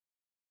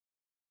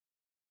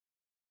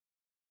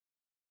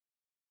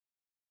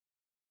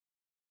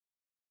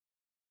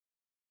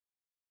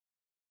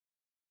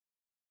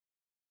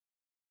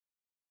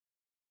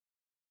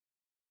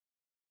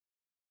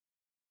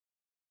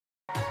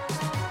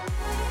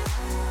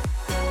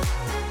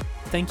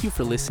Thank you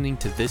for listening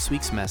to this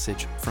week's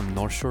message from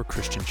North Shore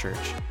Christian Church.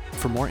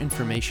 For more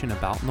information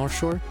about North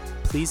Shore,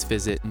 please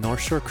visit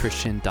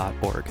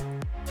northshorechristian.org.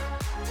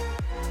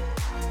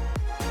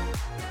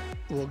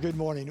 Well, good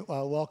morning.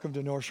 Welcome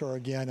to North Shore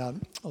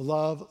again.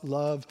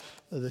 Love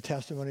the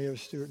testimony of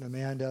Stuart and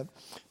Amanda.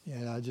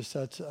 And just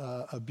that's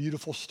a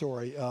beautiful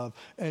story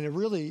and it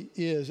really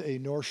is a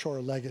North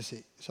Shore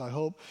legacy. So I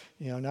hope,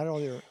 not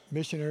only they're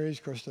missionaries,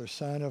 of course, they're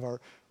son of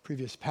our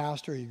previous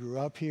pastor. He grew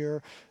up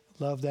here.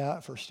 Love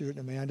that for Stuart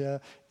and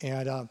Amanda.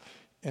 And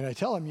I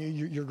tell them,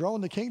 you're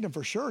growing the kingdom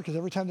for sure, because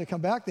every time they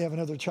come back, they have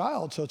another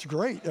child. So it's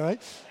great, all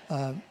right?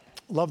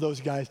 Love those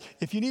guys.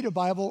 If you need a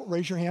Bible,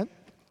 raise your hand.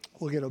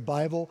 We'll get a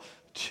Bible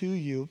to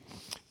you.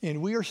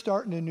 And we are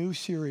starting a new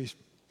series.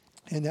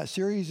 And that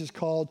series is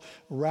called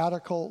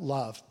Radical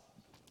Love.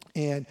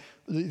 And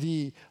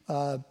the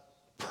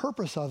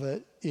purpose of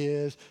it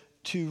is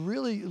to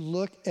really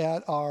look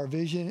at our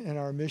vision and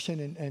our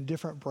mission and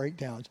different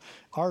breakdowns.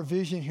 Our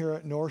vision here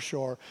at North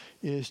Shore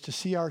is to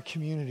see our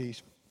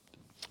communities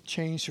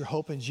change through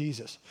hope in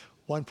Jesus,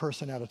 one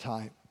person at a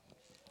time.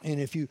 And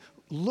if you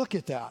look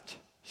at that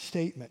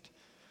statement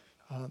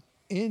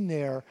in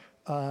there,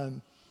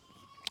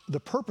 the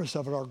purpose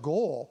of it, our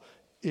goal,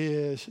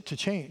 is to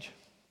change,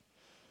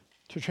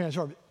 to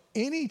transform.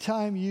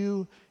 Anytime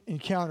you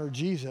encounter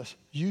Jesus,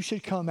 you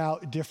should come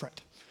out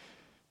different.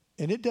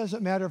 And it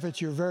doesn't matter if it's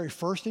your very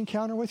first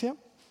encounter with him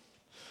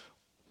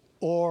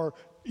or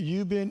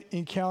you've been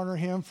encountering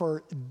him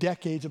for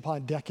decades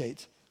upon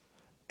decades.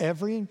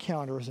 Every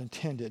encounter is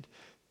intended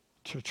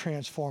to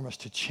transform us,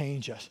 to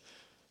change us.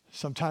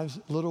 Sometimes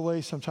little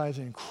ways, sometimes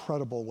in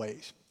incredible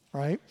ways,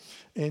 right?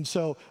 And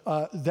so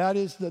that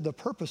is the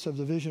purpose of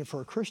the vision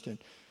for a Christian,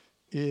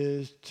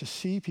 is to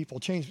see people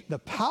change. The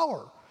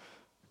power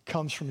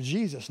comes from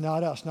Jesus,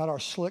 not us, not our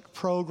slick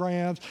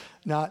programs,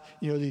 not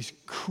these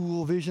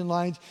cool vision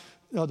lines.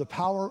 No, the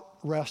power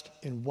rests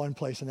in one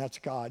place, and that's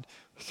God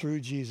through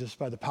Jesus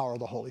by the power of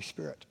the Holy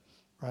Spirit,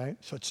 right?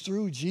 So it's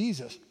through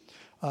Jesus.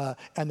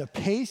 And the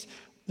pace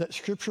that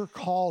Scripture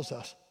calls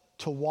us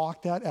to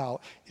walk that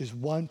out is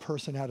one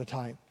person at a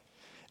time.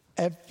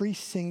 Every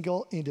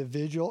single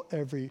individual,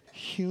 every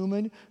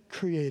human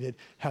created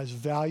has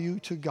value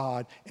to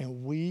God,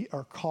 and we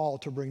are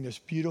called to bring this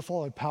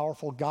beautiful and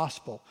powerful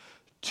gospel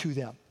to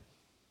them,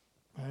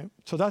 right?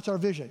 So that's our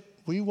vision.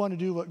 We want to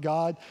do what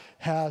God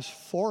has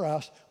for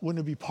us. Wouldn't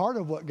it be part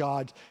of what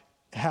God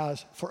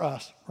has for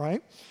us,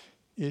 right?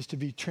 Is to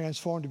be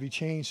transformed, to be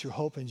changed through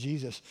hope in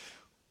Jesus,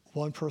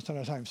 one person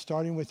at a time,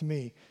 starting with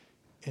me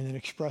and then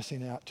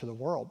expressing that to the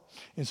world.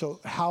 And so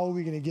how are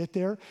we going to get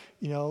there?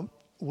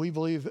 We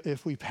believe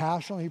if we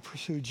passionately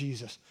pursue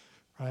Jesus,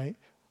 right?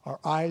 Our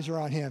eyes are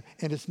on him.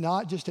 And it's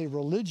not just a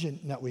religion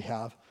that we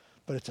have,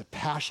 but it's a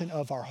passion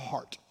of our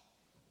heart,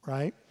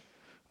 right?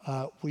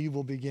 We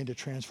will begin to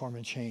transform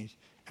and change,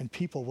 and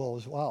people will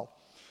as well.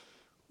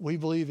 We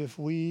believe if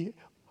we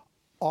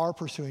are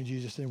pursuing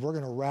Jesus, then we're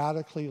going to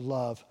radically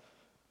love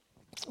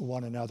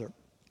one another.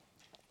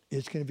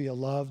 It's going to be a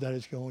love that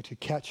is going to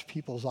catch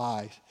people's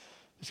eyes.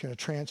 It's going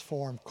to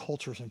transform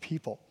cultures and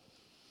people.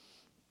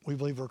 We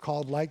believe we're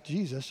called, like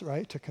Jesus,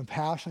 right, to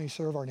compassionately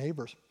serve our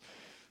neighbors,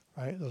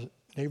 right? Those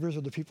neighbors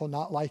are the people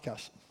not like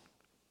us.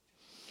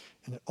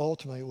 And that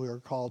ultimately we are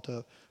called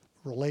to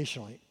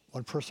relationally,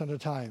 one person at a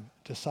time,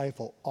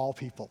 disciple all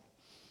people,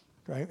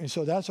 right? And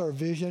so that's our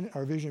vision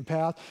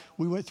path.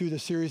 We went through the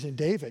series in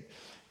David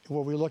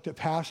where we looked at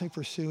passionately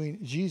pursuing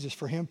Jesus,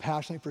 for him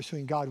passionately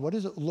pursuing God. What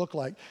does it look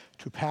like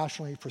to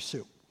passionately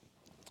pursue?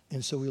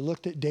 And so we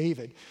looked at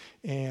David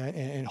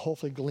and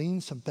hopefully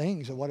gleaned some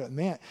things of what it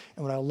meant.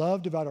 And what I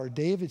loved about our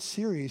David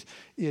series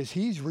is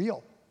he's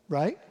real,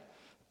 right?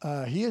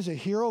 He is a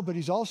hero, but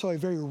he's also a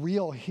very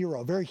real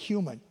hero, very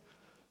human.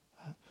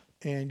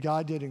 And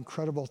God did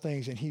incredible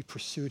things, and he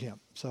pursued him.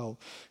 So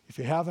if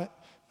you haven't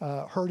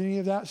heard any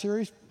of that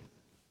series,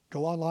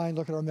 go online,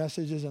 look at our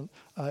messages, and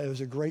it was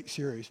a great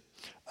series.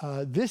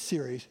 This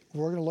series,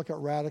 we're going to look at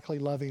radically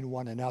loving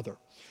one another.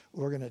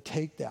 We're going to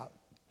take that.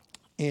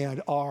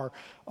 And our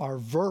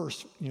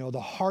verse,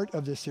 the heart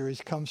of this series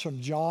comes from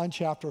John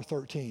chapter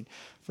 13,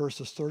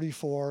 verses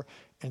 34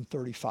 and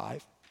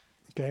 35.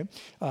 Okay?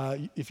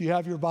 If you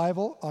have your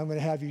Bible, I'm going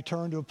to have you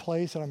turn to a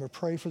place, and I'm going to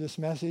pray for this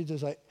message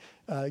as I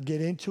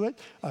get into it.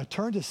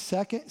 Turn to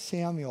 2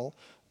 Samuel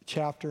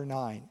chapter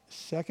 9.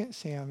 2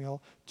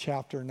 Samuel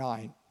chapter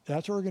 9.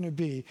 That's where we're going to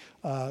be.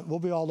 We'll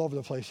be all over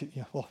the place.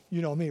 Well,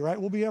 you know me, right?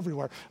 We'll be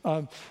everywhere.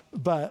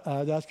 But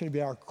that's going to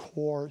be our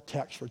core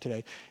text for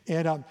today.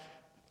 And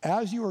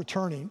as you are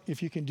turning,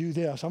 if you can do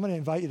this, I'm going to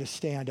invite you to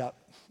stand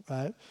up,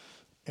 right?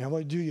 And I'm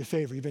going to do you a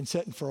favor. You've been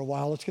sitting for a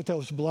while. Let's get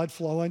those blood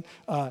flowing.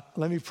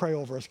 Let me pray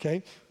over us,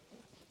 okay?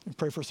 And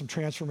pray for some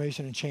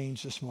transformation and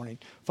change this morning.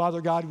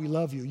 Father God, we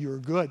love you. You are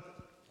good.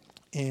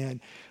 And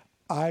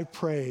I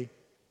pray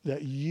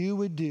that you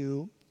would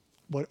do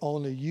what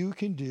only you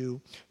can do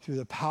through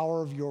the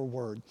power of your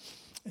word.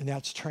 And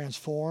that's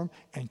transform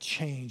and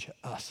change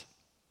us.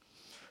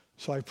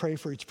 So I pray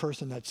for each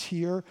person that's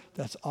here,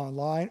 that's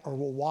online, or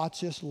will watch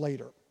this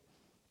later,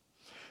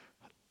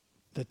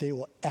 that they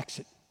will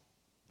exit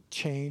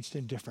changed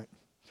and different.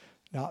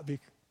 Not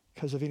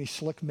because of any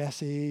slick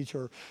message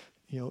or,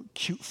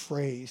 cute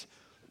phrase,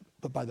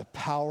 but by the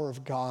power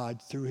of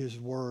God through his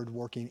word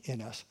working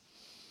in us.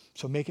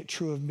 So make it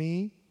true of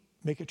me,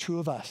 make it true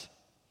of us.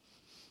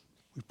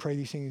 We pray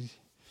these things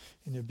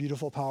in the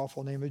beautiful,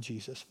 powerful name of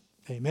Jesus.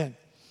 Amen.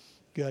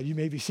 Good. You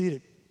may be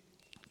seated.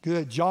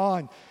 Good.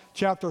 John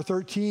chapter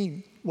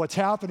 13. What's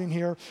happening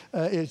here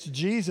is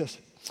Jesus,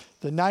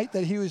 the night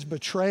that he was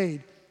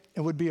betrayed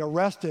and would be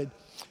arrested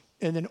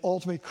and then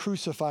ultimately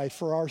crucified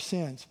for our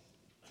sins.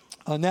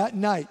 On that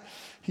night,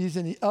 he's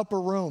in the upper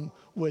room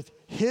with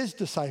his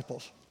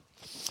disciples.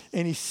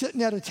 And he's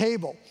sitting at a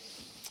table.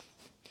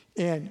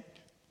 And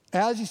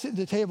as he's sitting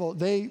at the table,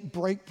 they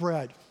break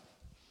bread.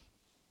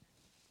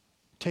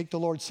 Take the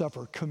Lord's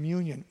Supper,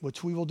 communion,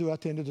 which we will do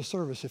at the end of the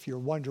service if you're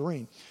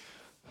wondering.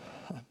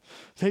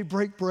 They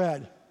break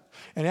bread.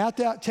 And at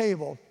that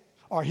table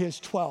are his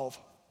 12.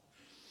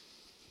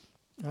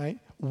 Right?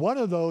 One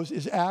of those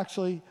is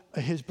actually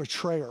his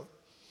betrayer.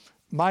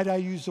 Might I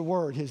use the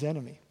word, his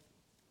enemy.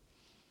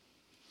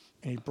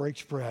 And he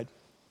breaks bread.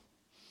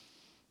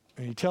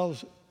 And he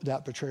tells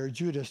that betrayer,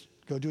 Judas,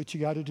 go do what you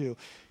got to do.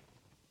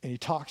 And he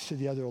talks to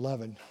the other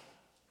 11.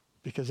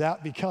 Because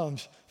that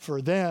becomes,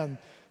 for them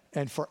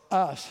and for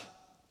us,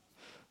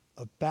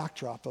 a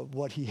backdrop of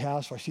what he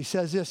has for us. He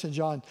says this in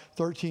John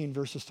 13,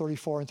 verses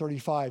 34 and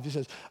 35. He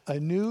says, a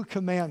new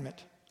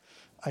commandment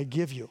I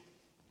give you.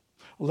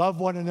 Love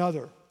one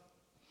another.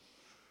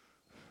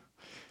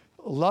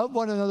 Love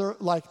one another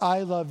like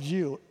I loved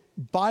you.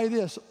 By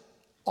this,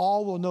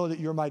 all will know that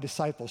you're my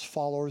disciples,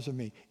 followers of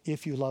me,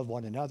 if you love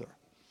one another.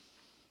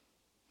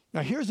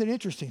 Now, here's an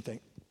interesting thing.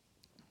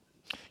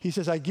 He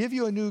says, I give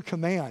you a new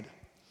command.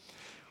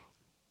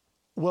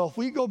 Well, if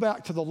we go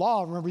back to the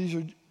law, remember these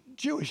are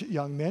Jewish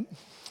young men,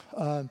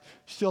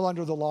 still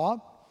under the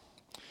law.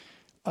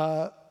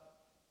 The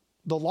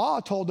law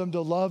told them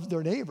to love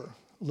their neighbor,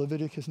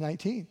 Leviticus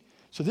 19.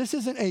 So this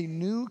isn't a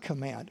new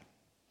command.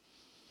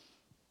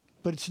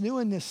 But it's new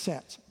in this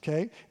sense,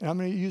 okay? And I'm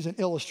going to use an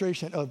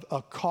illustration of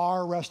a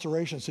car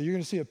restoration. So you're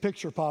going to see a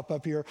picture pop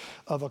up here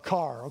of a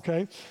car,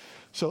 okay?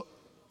 So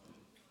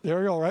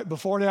there you go, right?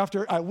 Before and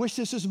after. I wish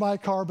this was my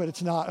car, but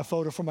it's not a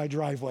photo from my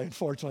driveway,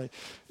 unfortunately.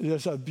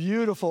 There's a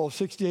beautiful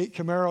 68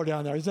 Camaro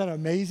down there. Isn't that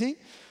amazing,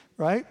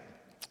 right?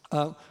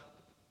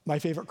 My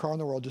favorite car in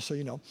the world, just so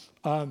you know.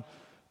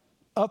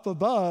 Up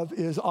above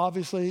is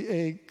obviously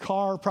a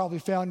car probably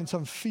found in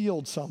some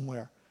field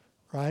somewhere,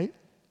 right?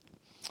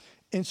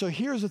 And so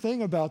here's the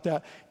thing about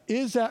that.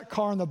 Is that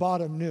car on the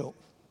bottom new?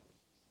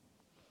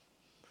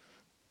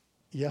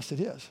 Yes, it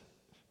is.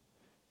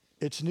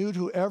 It's new to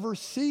whoever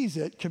sees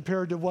it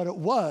compared to what it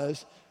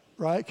was,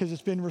 right? Because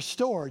it's been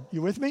restored.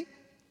 You with me?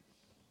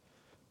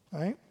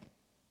 Right?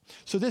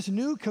 So this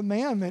new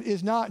commandment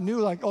is not new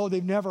like, oh,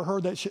 they've never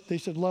heard that they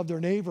should love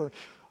their neighbor.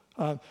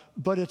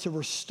 But it's a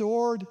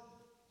restored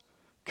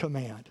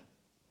command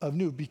of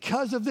new.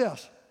 Because of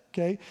this,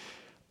 okay?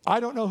 I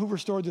don't know who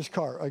restored this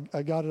car.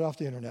 I got it off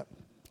the internet.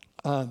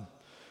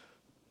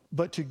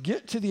 But to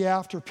get to the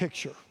after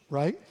picture,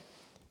 right?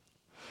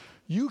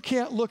 You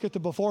can't look at the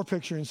before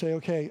picture and say,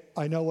 okay,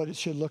 I know what it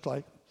should look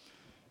like.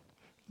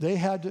 They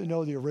had to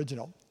know the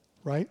original,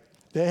 right?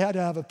 They had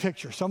to have a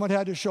picture. Someone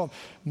had to show them.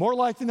 More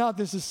likely than not,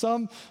 this is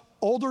some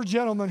older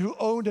gentleman who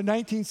owned a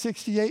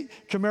 1968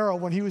 Camaro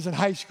when he was in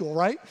high school,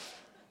 right?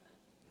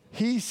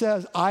 He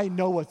says, I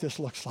know what this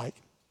looks like.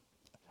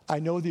 I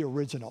know the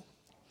original.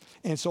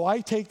 And so I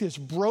take this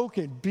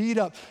broken, beat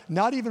up,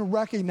 not even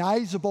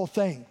recognizable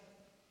thing.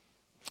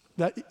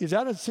 Is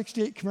that a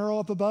 68 Camaro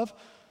up above?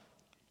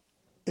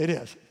 It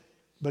is.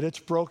 But it's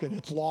broken.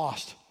 It's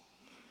lost.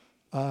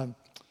 Until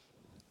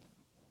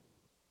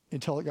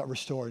it got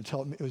restored,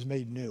 until it was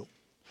made new.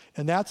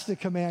 And that's the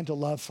command to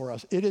love for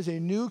us. It is a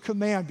new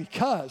command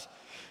because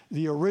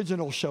the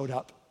original showed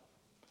up.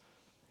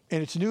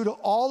 And it's new to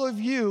all of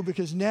you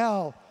because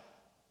now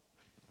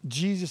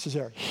Jesus is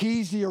there.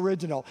 He's the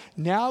original.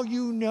 Now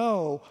you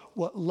know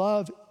what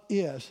love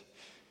is.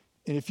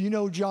 And if you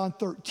know John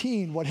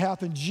 13, what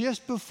happened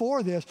just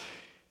before this,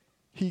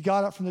 he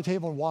got up from the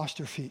table and washed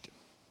their feet.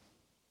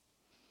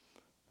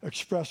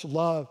 Expressed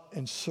love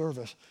and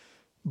service.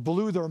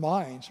 Blew their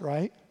minds,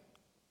 right?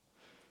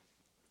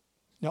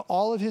 Now,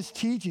 all of his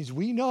teachings,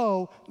 we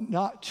know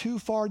not too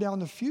far down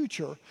the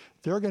future,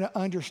 they're going to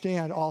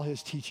understand all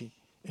his teaching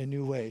in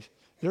new ways.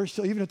 They're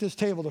still, even at this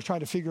table, they're trying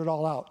to figure it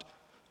all out.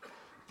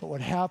 But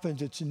what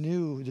happens, it's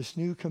new, this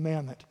new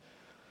commandment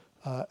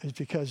is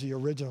because the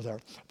original there.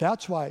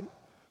 That's why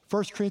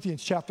 1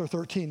 Corinthians chapter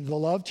 13, the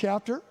love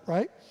chapter,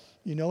 right?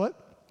 You know it?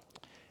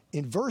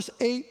 In verse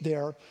 8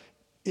 there,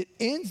 it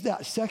ends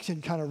that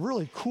section kind of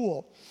really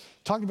cool,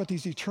 talking about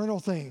these eternal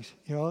things,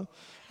 you know.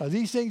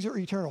 These things are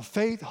eternal,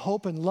 faith,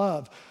 hope, and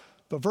love.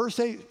 But verse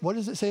 8, what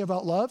does it say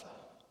about love?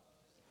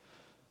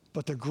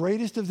 But the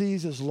greatest of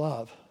these is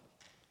love.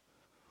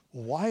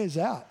 Well, why is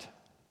that?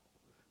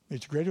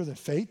 It's greater than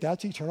faith,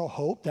 that's eternal.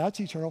 Hope, that's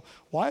eternal.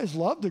 Why is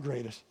love the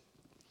greatest?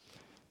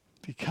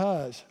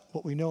 Because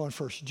what we know in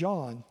 1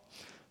 John,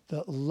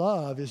 that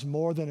love is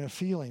more than a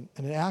feeling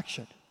and an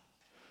action.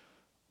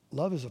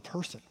 love is a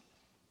person.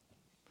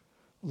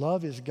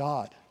 Love is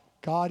God.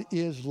 God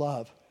is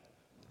love.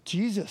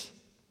 Jesus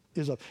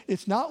is love.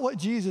 It's not what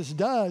Jesus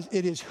does,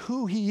 it is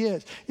who he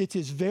is. It's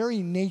his very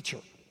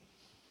nature.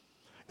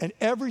 And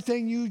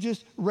everything you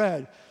just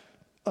read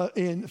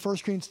in 1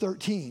 Corinthians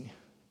 13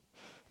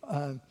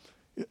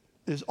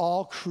 is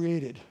all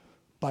created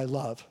by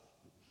love.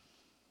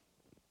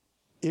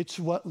 It's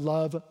what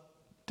love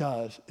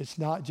does. It's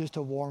not just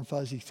a warm,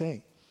 fuzzy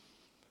thing.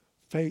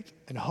 Faith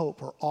and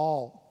hope are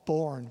all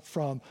born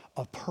from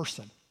a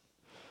person.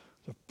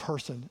 The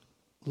person,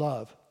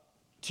 love,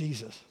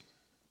 Jesus.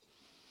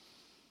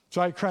 So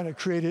I kind of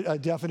created a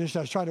definition.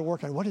 I was trying to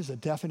work on what is the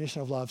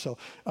definition of love. So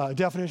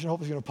definition,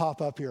 hopefully, is going to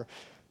pop up here.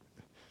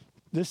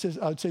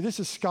 I would say this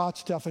is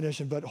Scott's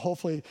definition, but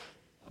hopefully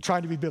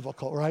trying to be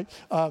biblical, right?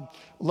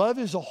 Love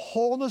is the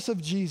wholeness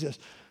of Jesus,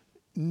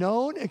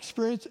 known,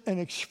 experienced, and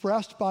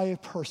expressed by a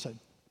person,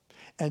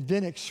 and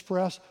then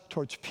expressed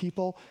towards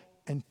people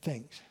and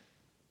things,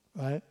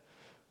 right?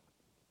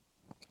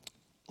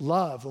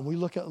 Love, when we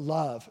look at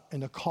love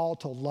and the call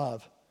to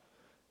love,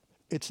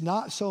 it's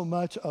not so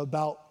much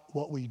about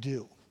what we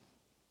do,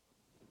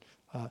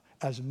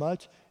 as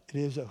much it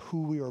is of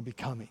who we are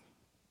becoming.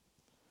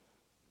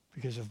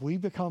 Because if we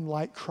become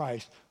like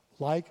Christ,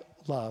 like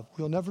love,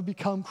 we'll never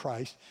become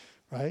Christ,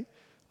 right?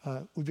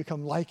 We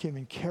become like him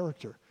in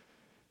character.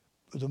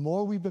 But the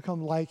more we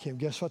become like him,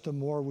 guess what? The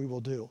more we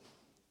will do.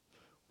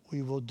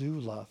 We will do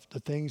love, the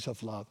things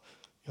of love,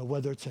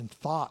 whether it's in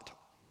thought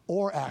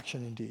or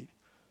action indeed.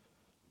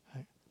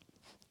 Right?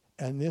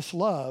 And this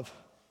love,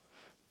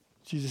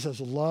 Jesus says,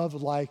 love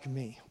like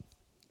me.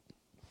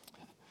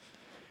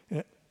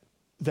 And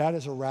that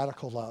is a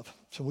radical love.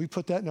 So we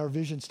put that in our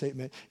vision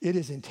statement. It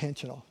is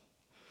intentional.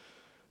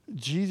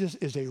 Jesus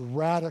is a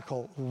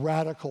radical,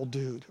 radical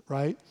dude,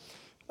 right?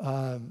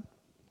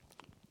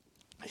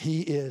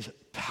 He is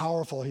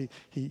powerful.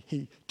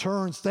 He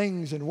turns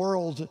things and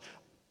worlds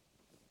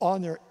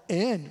on their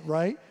end,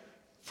 right,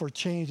 for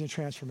change and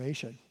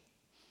transformation.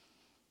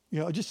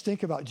 Just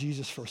think about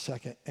Jesus for a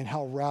second and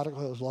how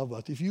radical his love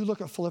was. If you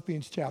look at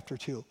Philippians chapter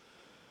 2,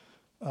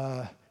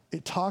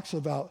 it talks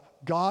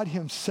about God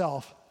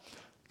himself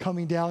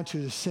coming down to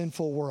the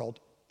sinful world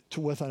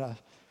to within us.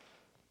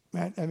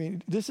 Man, I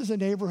mean, this is a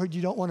neighborhood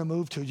you don't want to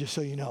move to, just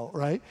so you know,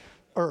 right?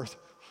 Earth.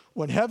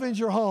 When heaven's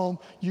your home,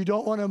 you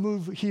don't want to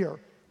move here.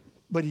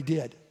 But he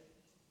did.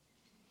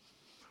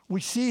 We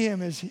see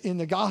him as in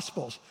the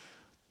Gospels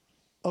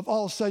of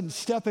all of a sudden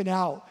stepping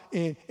out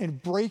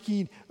and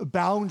breaking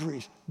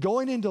boundaries,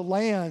 going into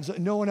lands that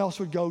no one else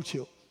would go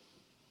to.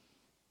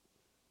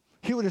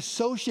 He would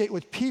associate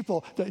with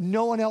people that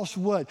no one else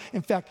would.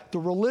 In fact, the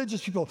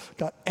religious people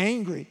got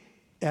angry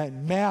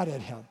and mad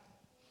at him.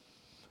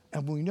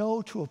 And we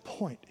know to a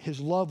point his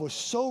love was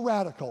so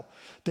radical,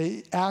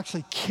 they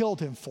actually killed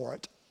him for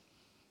it.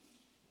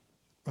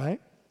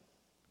 Right?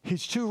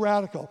 He's too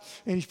radical,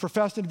 and he's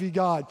professing to be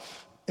God.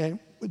 And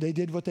they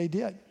did what they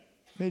did.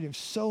 Made him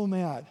so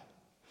mad.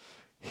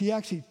 He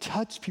actually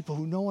touched people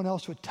who no one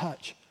else would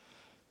touch.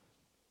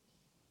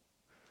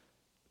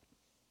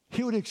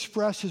 He would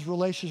express his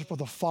relationship with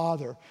the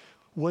Father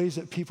ways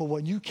that people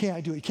wouldn't. You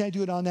can't do it. You can't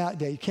do it on that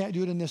day. You can't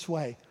do it in this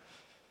way.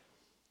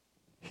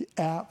 He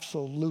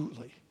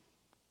absolutely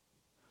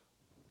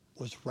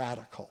was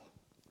radical.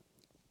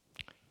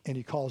 And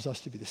he calls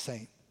us to be the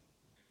same.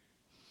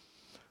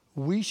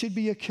 We should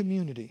be a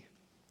community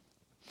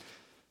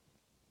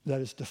that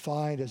is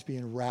defined as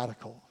being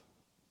radical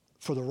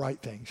for the right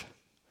things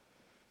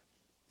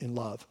in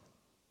love,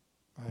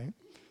 right?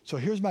 So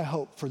here's my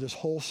hope for this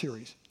whole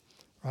series,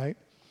 right?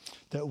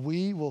 That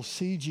we will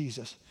see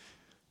Jesus.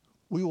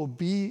 We will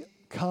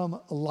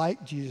become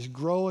like Jesus,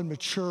 grow and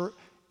mature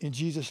in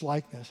Jesus'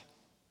 likeness.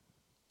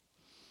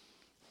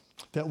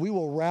 That we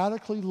will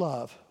radically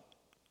love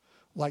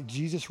like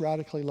Jesus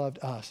radically loved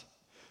us.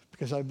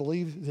 Because I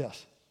believe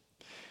this.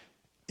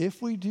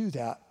 If we do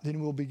that,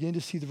 then we'll begin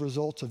to see the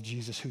results of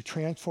Jesus, who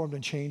transformed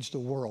and changed the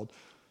world.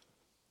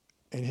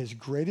 And his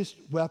greatest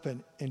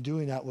weapon in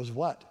doing that was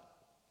what?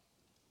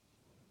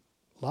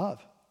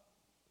 Love.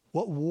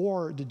 What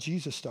war did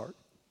Jesus start?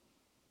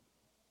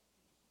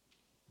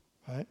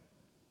 Right?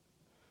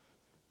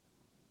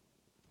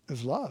 It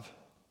was love.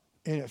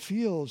 And it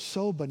feels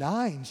so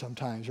benign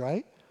sometimes,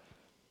 right?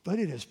 But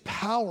it is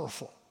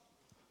powerful.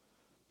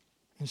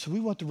 And so we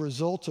want the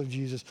results of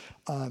Jesus.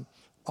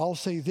 I'll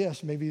say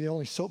this, maybe the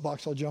only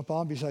soapbox I'll jump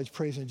on besides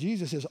praising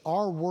Jesus is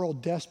our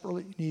world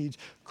desperately needs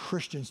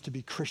Christians to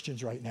be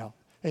Christians right now.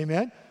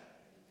 Amen?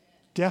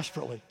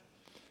 Desperately.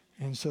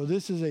 And so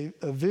this is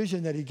a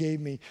vision that he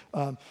gave me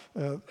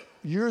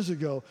years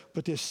ago.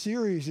 But this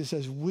series, it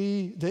says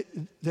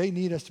they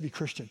need us to be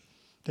Christian.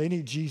 They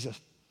need Jesus,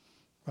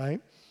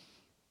 right?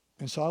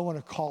 And so I want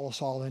to call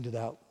us all into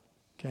that.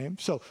 Okay?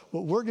 So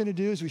what we're going to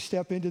do as we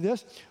step into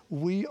this,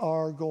 we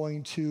are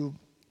going to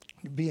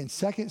be in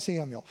 2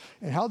 Samuel.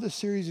 And how this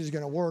series is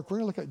going to work, we're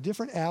going to look at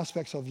different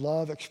aspects of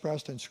love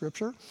expressed in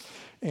Scripture.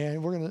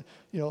 And we're going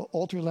to,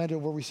 ultimately land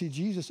at where we see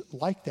Jesus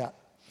like that.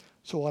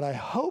 So what I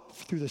hope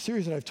through the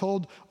series that I've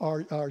told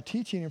our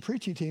teaching and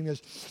preaching team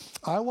is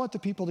I want the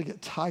people to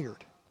get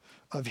tired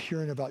of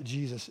hearing about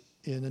Jesus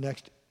in the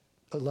next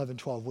 11,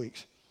 12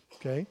 weeks,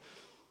 okay?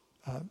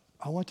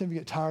 I want them to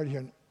get tired of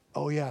hearing,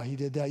 oh yeah, he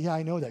did that. Yeah,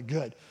 I know that.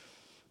 Good.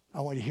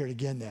 I want you to hear it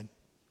again then.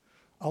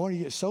 I want you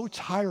to get so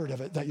tired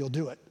of it that you'll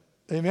do it.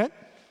 Amen?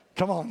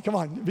 Come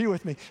on, be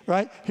with me,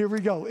 right? Here we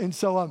go. And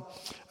so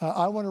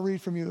I want to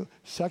read from you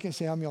 2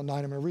 Samuel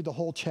 9. I'm going to read the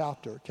whole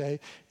chapter, okay?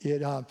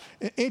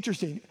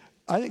 Interesting.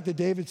 I think the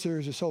David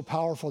series is so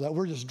powerful that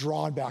we're just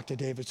drawn back to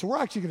David. So we're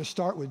actually going to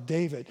start with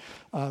David,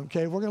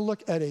 okay? We're going to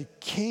look at a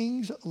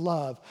king's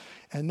love,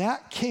 and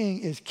that king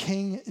is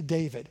King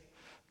David,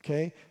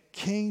 okay?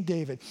 King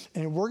David.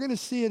 And we're going to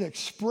see it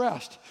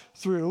expressed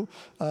through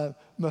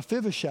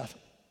Mephibosheth.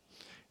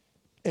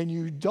 And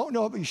you don't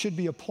know it, but you should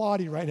be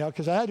applauding right now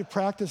because I had to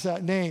practice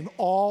that name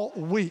all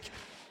week.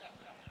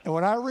 And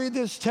when I read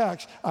this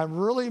text, I'm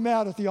really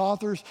mad at the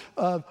authors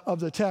of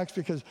the text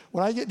because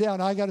when I get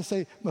down, I got to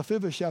say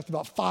Mephibosheth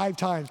about 5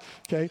 times,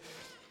 okay?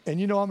 And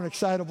you know I'm an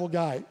excitable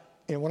guy.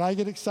 And when I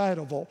get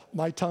excitable,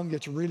 my tongue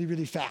gets really,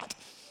 really fat.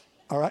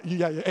 All right? You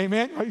got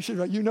amen? Right?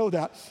 You know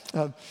that.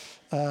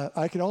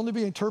 I can only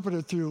be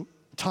interpreted through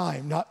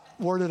time, not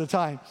word at a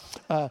time.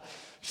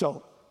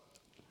 So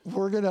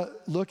we're going to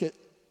look at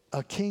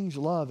a king's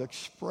love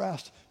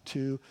expressed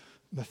to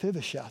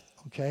Mephibosheth,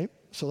 okay?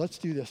 So let's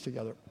do this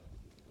together.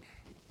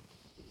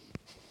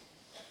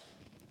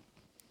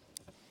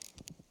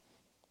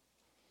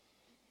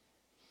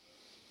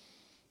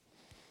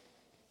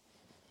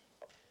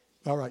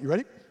 All right, you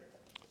ready?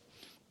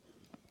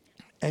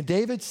 And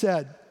David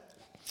said,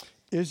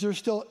 is there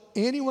still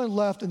anyone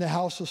left in the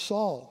house of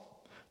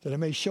Saul that I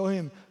may show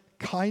him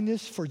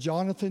kindness for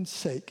Jonathan's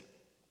sake?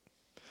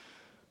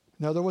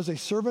 Now there was a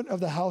servant of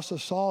the house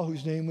of Saul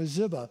whose name was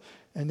Ziba,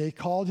 and they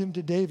called him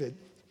to David.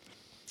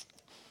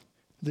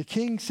 The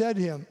king said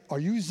to him,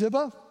 are you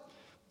Ziba?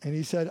 And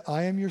he said,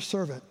 I am your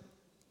servant.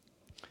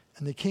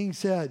 And the king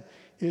said,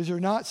 is there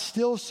not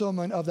still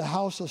someone of the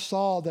house of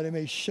Saul that I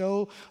may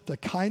show the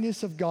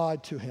kindness of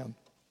God to him?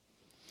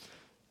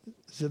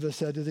 Ziba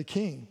said to the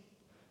king,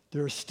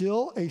 there is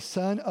still a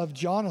son of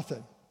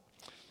Jonathan.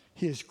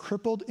 He is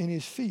crippled in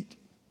his feet.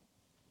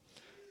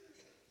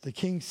 The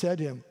king said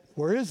to him,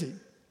 where is he?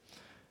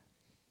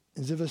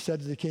 And Ziba said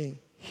to the king,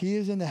 he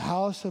is in the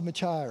house of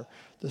Machir,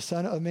 the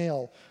son of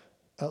Ammiel,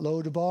 at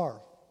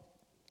Lo-debar.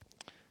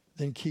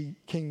 Then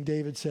King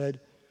David sent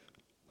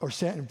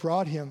and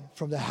brought him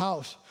from the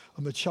house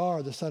of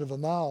Machir, the son of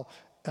Ammiel,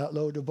 at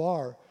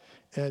Lo-debar.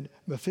 And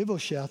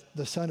Mephibosheth,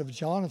 the son of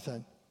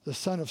Jonathan, the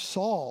son of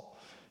Saul,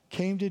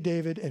 came to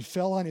David and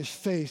fell on his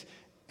face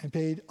and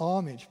paid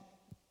homage.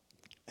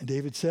 And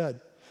David said,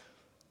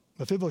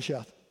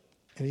 Mephibosheth.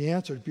 And he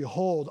answered,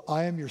 behold,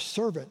 I am your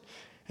servant.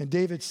 And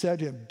David said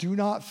to him, do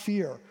not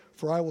fear,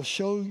 for I will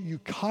show you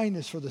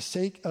kindness for the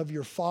sake of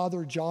your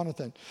father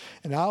Jonathan.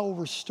 And I will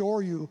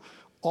restore you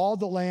all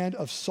the land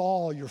of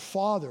Saul, your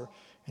father,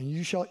 and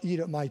you shall eat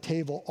at my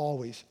table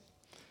always.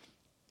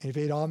 And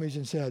he paid homage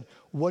and said,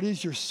 what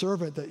is your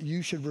servant that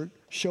you should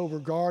show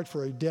regard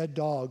for a dead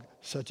dog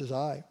such as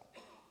I?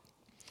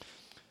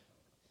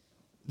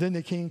 Then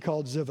the king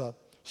called Ziba,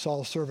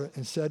 Saul's servant,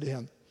 and said to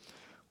him,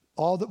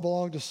 all that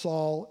belonged to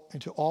Saul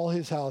and to all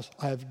his house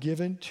I have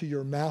given to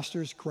your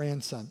master's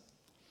grandson.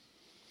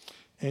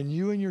 And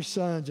you and your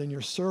sons and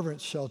your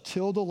servants shall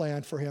till the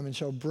land for him and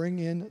shall bring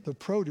in the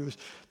produce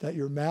that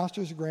your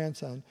master's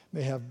grandson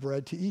may have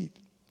bread to eat.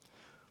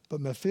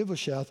 But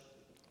Mephibosheth,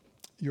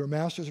 your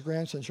master's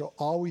grandson, shall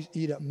always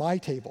eat at my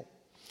table.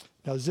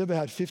 Now Ziba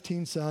had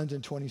 15 sons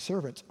and 20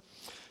 servants.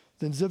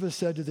 Then Ziba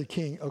said to the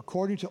king,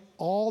 according to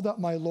all that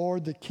my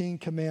lord the king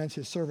commands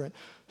his servant,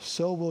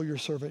 so will your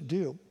servant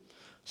do.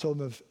 So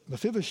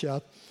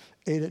Mephibosheth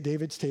ate at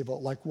David's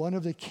table like one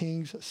of the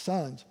king's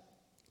sons.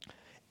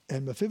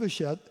 And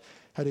Mephibosheth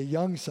had a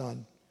young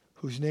son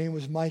whose name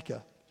was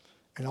Micah.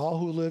 And all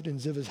who lived in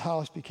Ziba's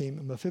house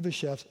became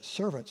Mephibosheth's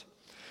servants.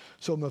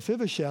 So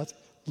Mephibosheth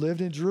lived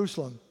in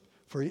Jerusalem,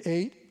 for he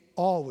ate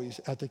always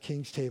at the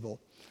king's table.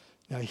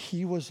 Now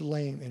he was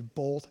lame in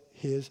both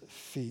his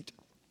feet.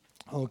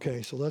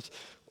 Okay, so let's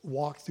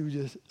walk through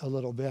this a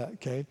little bit,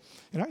 okay?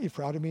 And aren't you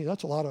proud of me?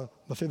 That's a lot of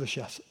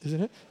Mephibosheth,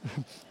 isn't it?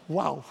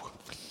 Wow.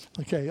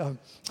 Okay,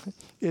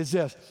 is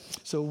this.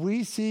 So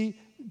we see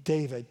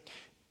David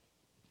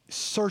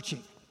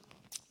searching,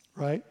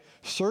 right?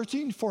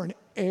 Searching for an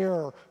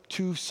heir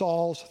to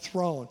Saul's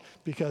throne.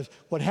 Because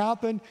what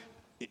happened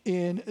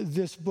in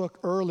this book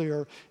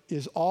earlier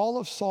is all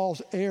of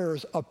Saul's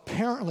heirs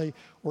apparently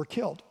were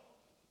killed.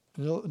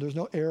 There's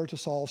no heir to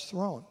Saul's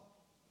throne.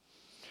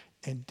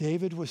 And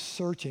David was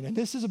searching. And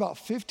this is about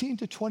 15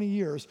 to 20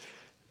 years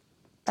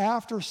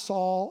after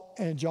Saul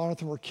and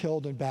Jonathan were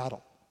killed in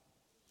battle.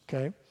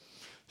 Okay?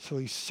 So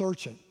he's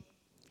searching.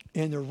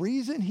 And the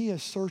reason he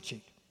is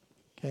searching,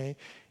 okay,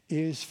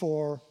 is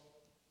for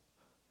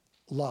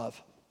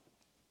love.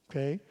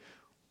 Okay?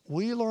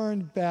 We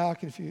learned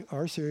back in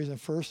our series in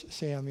 1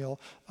 Samuel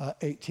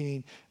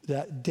 18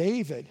 that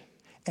David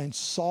and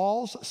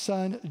Saul's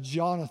son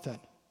Jonathan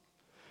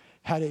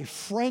had a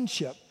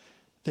friendship.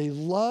 They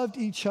loved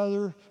each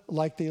other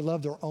like they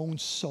loved their own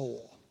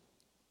soul.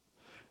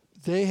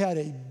 They had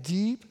a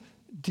deep,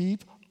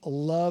 deep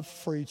love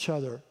for each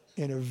other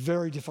in a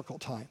very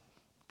difficult time.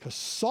 Because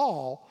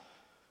Saul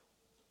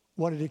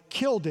wanted to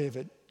kill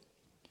David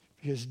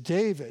because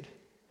David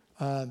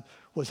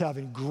was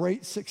having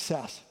great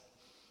success.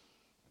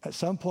 At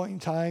some point in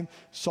time,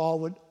 Saul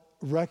would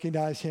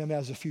recognize him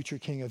as the future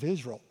king of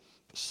Israel.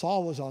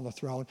 Saul was on the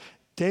throne.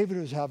 David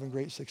was having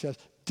great success.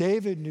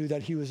 David knew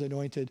that he was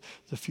anointed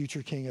the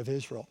future king of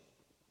Israel.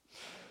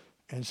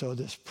 And so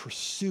this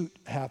pursuit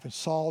happened.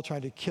 Saul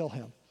tried to kill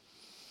him.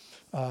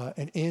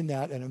 And in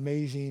that, an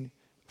amazing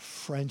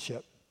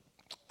friendship.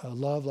 A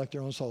love like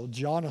their own soul.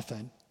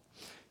 Jonathan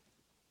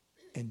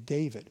and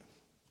David.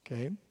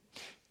 Okay?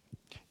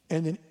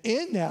 And then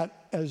in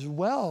that as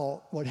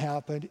well, what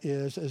happened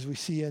is, as we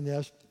see in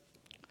this,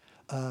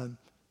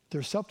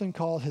 there's something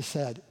called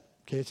hesed.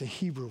 Okay, it's a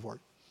Hebrew word.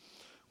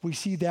 We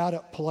see that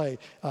at play.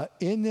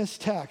 In this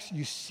text,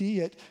 you see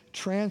it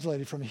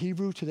translated from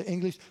Hebrew to the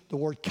English, the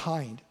word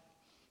kind.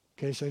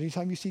 Okay, so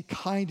anytime you see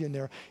kind in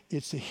there,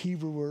 it's the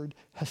Hebrew word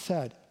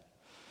hesed.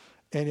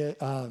 And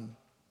it, in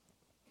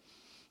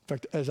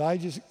fact, as I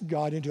just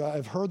got into it,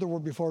 I've heard the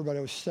word before, but I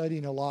was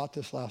studying a lot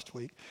this last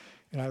week.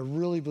 And I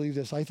really believe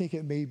this. I think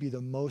it may be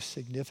the most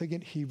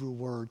significant Hebrew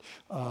word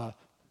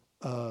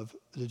of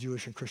the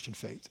Jewish and Christian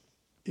faith.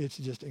 It's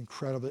just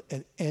incredible,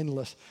 an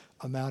endless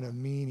amount of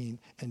meaning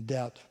and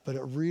depth. But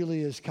it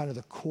really is kind of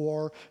the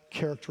core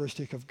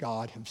characteristic of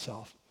God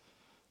himself.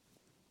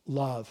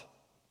 Love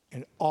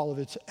and all of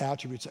its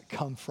attributes that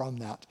come from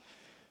that.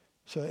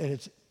 So, and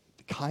it's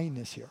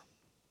kindness here,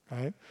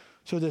 right?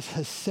 So this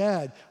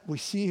hesed we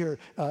see here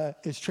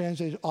is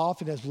translated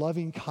often as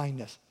loving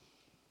kindness,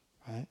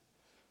 right?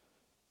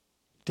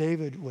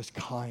 David was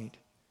kind,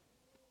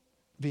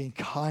 being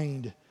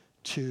kind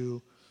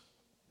to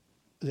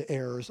the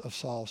heirs of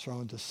Saul's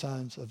throne, the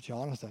sons of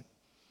Jonathan.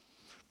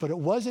 But it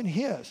wasn't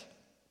his.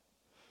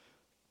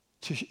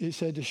 It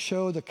said to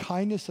show the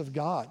kindness of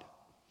God.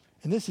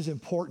 And this is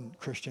important,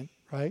 Christian,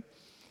 right?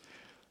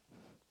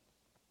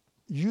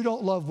 You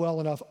don't love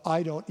well enough,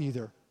 I don't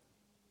either,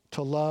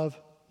 to love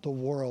the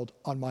world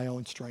on my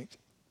own strength,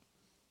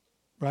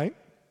 right?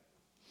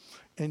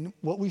 And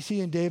what we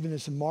see in David in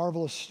this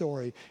marvelous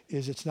story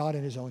is it's not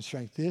in his own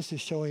strength. This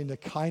is showing the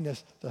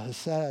kindness, the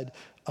hesed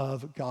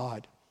of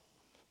God,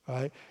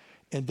 right?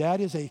 And that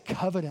is a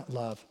covenant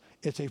love.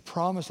 It's a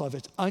promise love.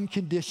 It's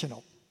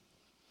unconditional.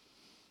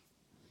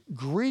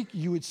 Greek,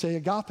 you would say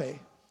agape.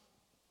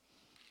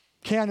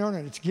 Can't earn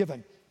it. It's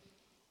given.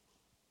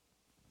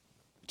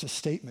 It's a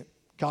statement.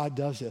 God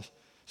does this.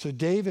 So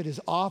David is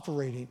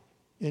operating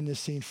in this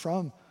scene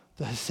from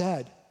the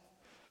hesed,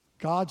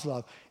 God's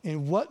love.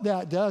 And what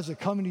that does, the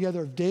coming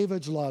together of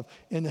David's love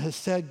and the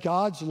hesed,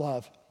 God's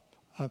love,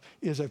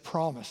 is a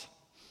promise.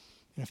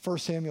 In 1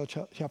 Samuel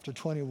chapter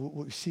 20,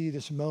 we see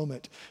this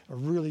moment, a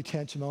really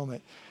tense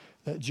moment,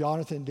 that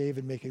Jonathan and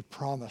David make a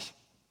promise,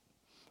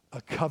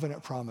 a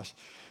covenant promise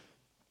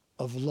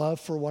of love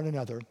for one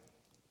another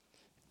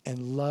and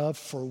love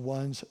for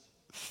one's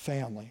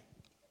family,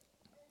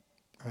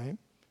 right?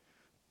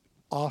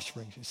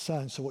 Offspring, his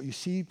son. So what you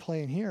see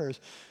playing here is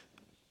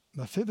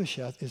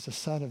Mephibosheth is the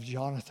son of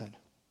Jonathan.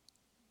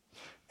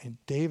 And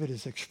David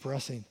is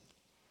expressing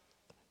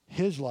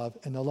his love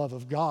and the love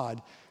of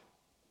God,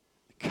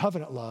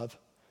 covenant love,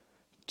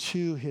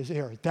 to his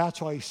heir.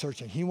 That's why he's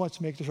searching. He wants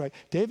to make this right.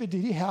 David,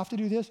 did he have to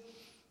do this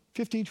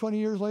 15, 20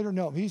 years later?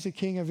 No, he's the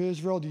king of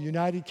Israel, the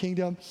United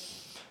Kingdom.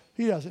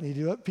 He doesn't need to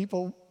do it.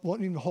 People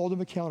won't even hold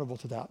him accountable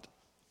to that.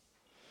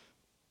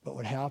 But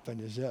what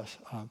happened is this.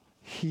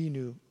 He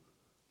knew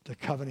the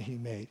covenant he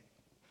made.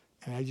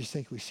 And I just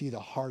think we see the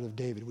heart of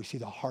David. We see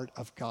the heart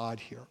of God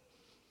here.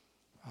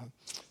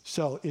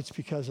 So it's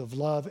because of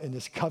love and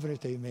this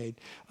covenant they made.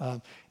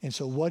 And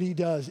so what he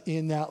does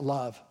in that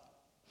love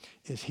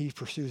is he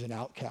pursues an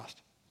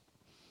outcast.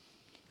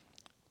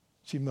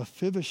 See,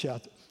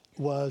 Mephibosheth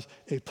was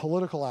a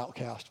political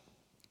outcast.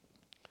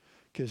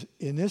 Because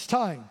in this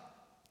time,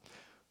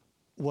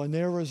 when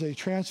there was a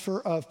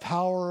transfer of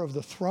power of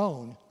the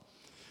throne,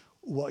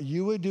 what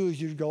you would do is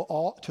you'd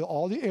go to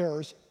all the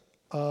heirs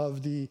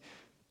of the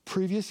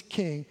previous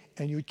king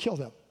and you would kill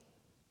them.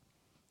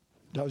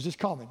 That was just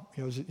common.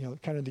 It was,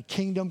 kind of the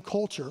kingdom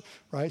culture,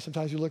 right?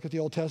 Sometimes you look at the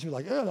Old Testament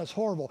like, oh, that's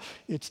horrible.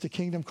 It's the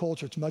kingdom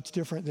culture. It's much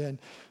different than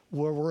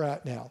where we're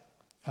at now.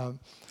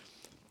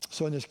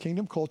 So in this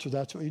kingdom culture,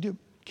 that's what you do.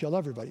 Kill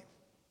everybody,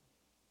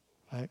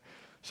 right?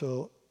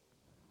 So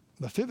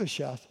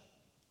Mephibosheth,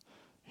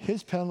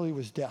 his penalty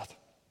was death.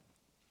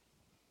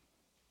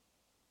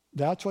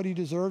 That's what he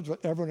deserved,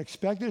 what everyone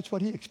expected. It's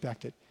what he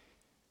expected.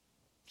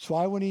 That's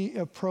why when he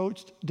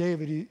approached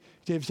David,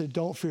 David said,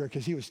 don't fear,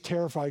 because he was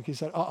terrified. He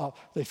said,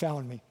 they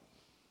found me.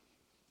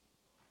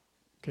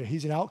 Okay,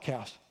 he's an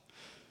outcast.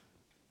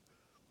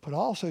 But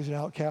also he's an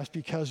outcast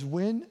because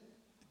when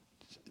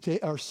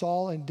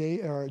Saul and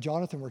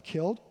Jonathan were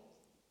killed,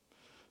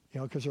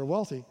 because they're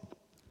wealthy,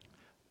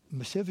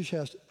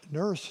 Mephibosheth's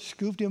nurse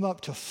scooped him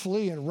up to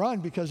flee and run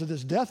because of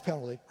this death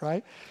penalty,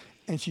 right?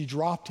 and she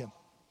dropped him,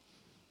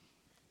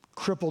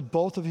 crippled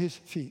both of his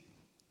feet.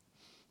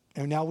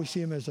 And now we see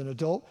him as an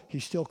adult,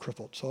 he's still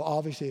crippled. So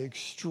obviously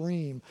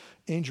extreme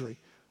injury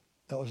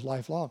that was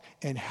lifelong.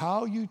 And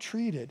how you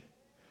treated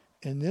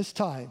in this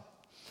time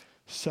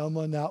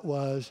someone that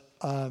was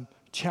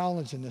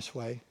challenged in this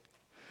way,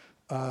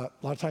 a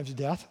lot of times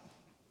death,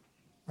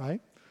 right?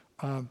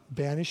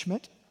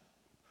 Banishment,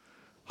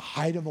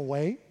 hide them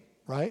away,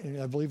 right?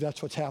 And I believe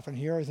that's what's happened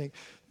here. I think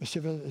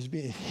Mephibosheth is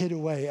being hid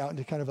away out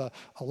into kind of a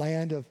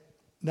land of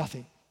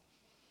nothing,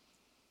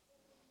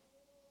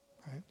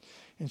 right?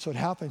 And so it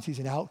happens, he's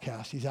an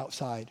outcast, he's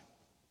outside.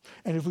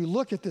 And if we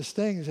look at this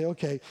thing and say,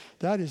 okay,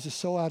 that is just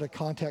so out of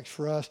context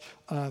for us,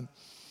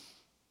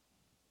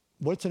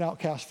 what's an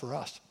outcast for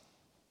us?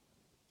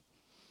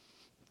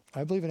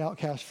 I believe an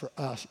outcast for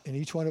us, and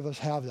each one of us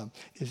have them,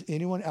 is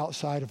anyone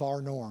outside of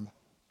our norm.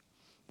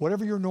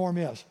 Whatever your norm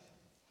is.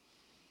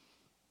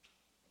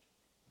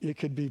 It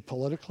could be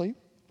politically,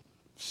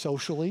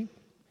 socially,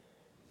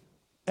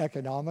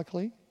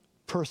 economically,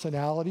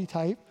 personality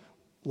type,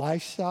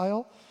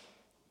 lifestyle,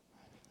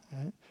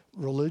 right?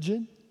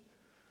 Religion.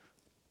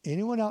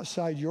 Anyone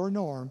outside your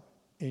norm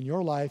in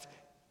your life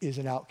is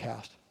an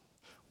outcast.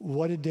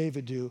 What did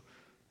David do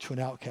to an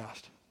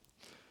outcast?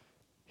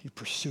 He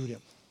pursued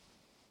him.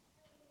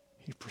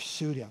 He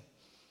pursued him.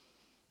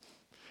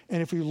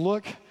 And if we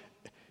look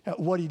at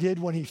what he did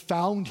when he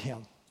found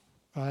him,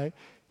 right,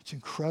 it's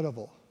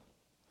incredible.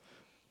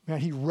 Man,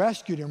 he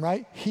rescued him,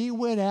 right? He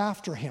went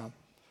after him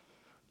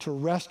to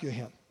rescue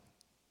him.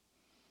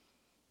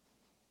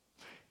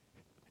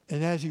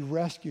 And as he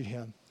rescued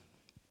him,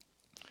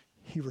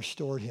 he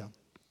restored him,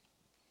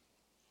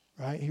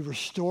 right? He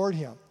restored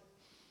him.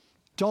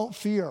 Don't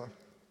fear.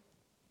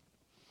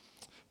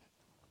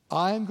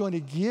 I'm going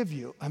to give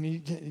you,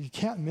 you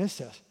can't miss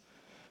this.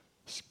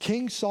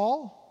 King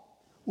Saul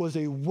was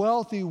a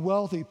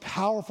wealthy,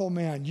 powerful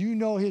man. You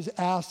know his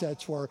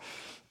assets were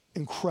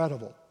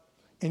incredible.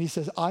 And he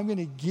says, I'm going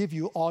to give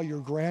you all your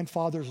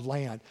grandfather's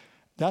land.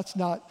 That's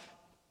not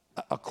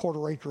a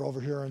quarter acre over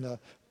here in the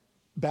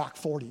back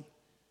 40.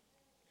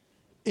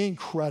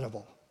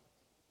 Incredible.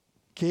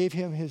 Gave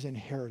him his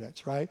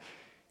inheritance, right?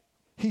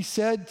 He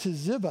said to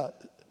Ziba,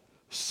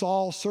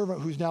 Saul's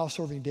servant who's now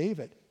serving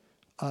David,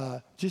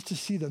 just to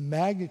see the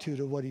magnitude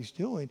of what he's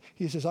doing,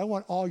 he says, I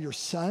want all your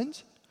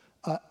sons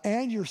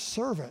and your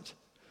servants.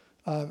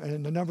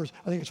 And the numbers,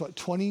 I think it's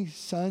 20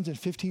 sons and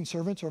 15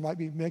 servants, or it might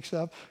be mixed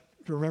up.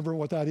 You remember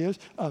what that is?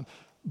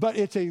 But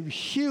it's a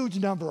huge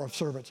number of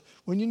servants.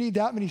 When you need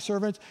that many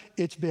servants,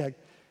 it's big.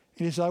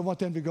 And he says, I want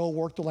them to go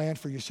work the land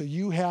for you. So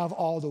you have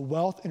all the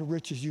wealth and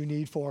riches you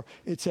need for,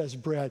 it says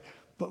bread,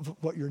 but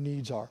what your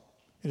needs are.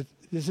 And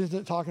this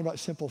isn't talking about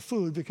simple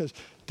food because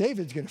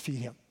David's going to feed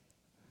him,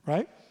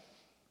 right?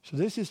 So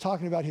this is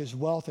talking about his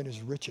wealth and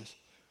his riches.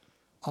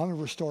 I'm going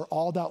to restore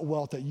all that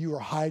wealth that you were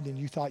hiding and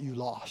you thought you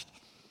lost.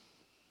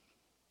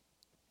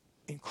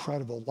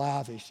 Incredible,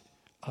 lavish,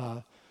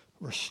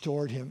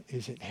 restored him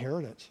his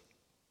inheritance.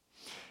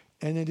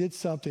 And then did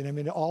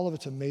something, all of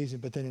it's amazing,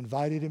 but then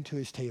invited him to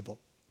his table.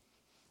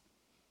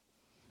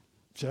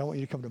 He said, I want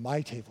you to come to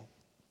my table.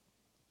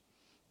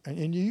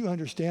 And you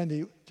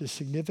understand the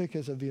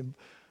significance of being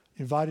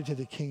invited to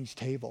the king's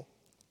table.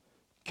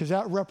 Because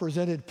that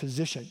represented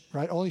position,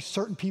 right? Only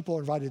certain people are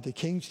invited to the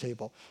king's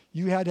table.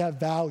 You had to have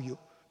value,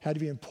 had to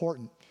be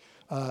important.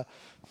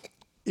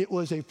 It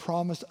was a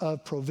promise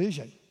of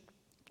provision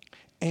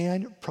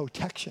and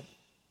protection,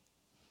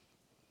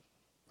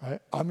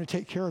 right? I'm going to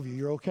take care of you.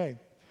 You're okay.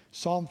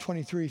 Psalm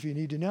 23, if you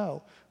need to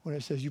know, when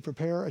it says, you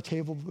prepare a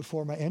table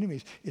before my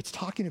enemies, it's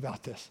talking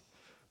about this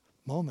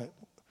moment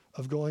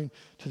of going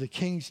to the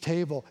king's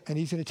table, and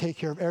he's going to take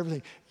care of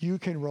everything. You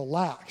can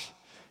relax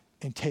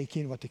and take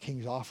in what the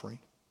king's offering.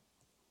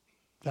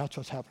 That's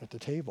what's happening at the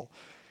table.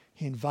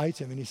 He invites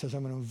him, and he says,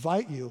 I'm going to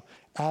invite you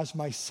as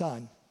my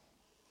son.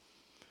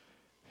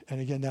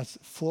 And again, that's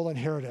full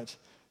inheritance.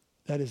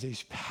 That is a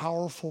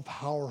powerful,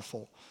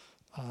 powerful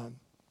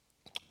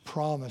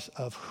promise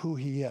of who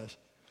he is.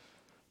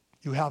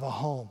 You have a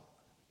home.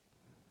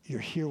 You're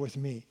here with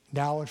me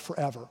now and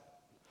forever.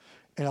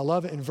 And I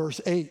love it in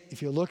verse 8,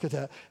 if you look at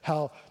that,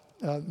 how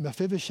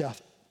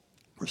Mephibosheth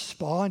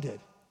responded.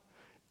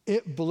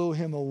 It blew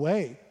him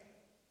away.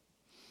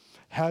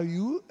 Have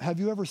you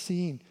ever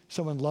seen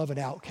someone love an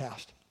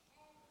outcast?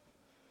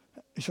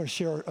 I just want to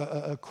share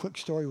a quick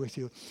story with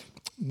you.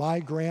 My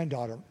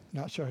granddaughter,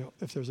 not sure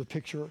if there's a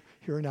picture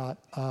here or not,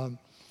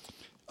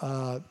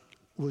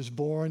 was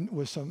born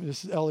with some,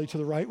 this is Ellie to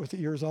the right with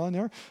the ears on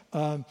there,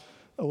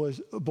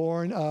 was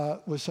born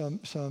with some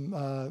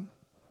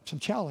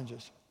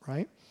challenges,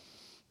 right?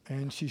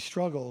 And she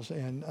struggles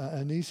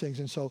and these things.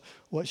 And so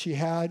what she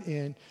had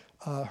in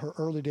her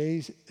early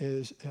days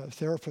is a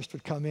therapist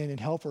would come in and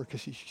help her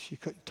because she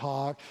couldn't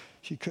talk,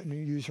 she couldn't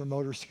use her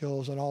motor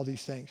skills and all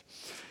these things.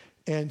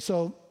 And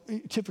so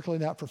typically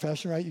in that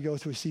profession, right, you go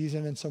through a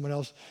season and someone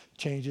else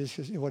changes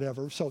because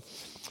whatever. So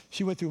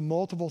she went through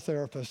multiple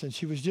therapists and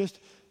she was just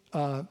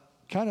kind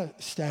of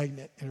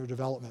stagnant in her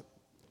development.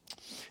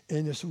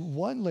 And this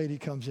one lady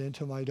comes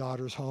into my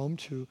daughter's home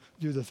to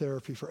do the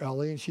therapy for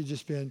Ellie, and she'd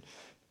just been,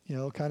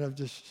 kind of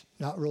just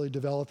not really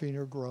developing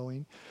or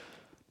growing.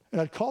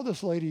 And I'd call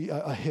this lady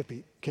a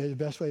hippie, okay, the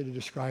best way to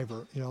describe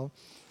her,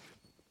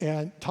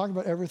 and talking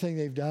about everything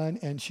they've done.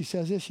 And she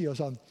says this, she goes,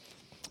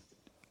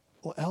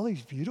 well,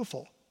 Ellie's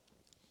beautiful.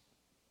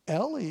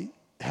 Ellie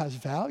has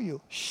value.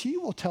 She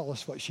will tell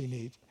us what she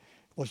needs.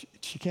 Well,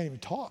 she can't even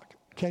talk,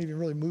 can't even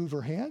really move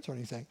her hands or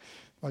anything.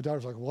 My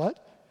daughter's like,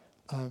 what?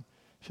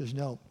 She says,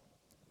 no,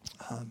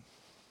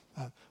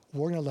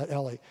 we're going to let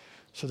Ellie.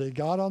 So they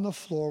got on the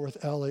floor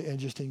with Ellie and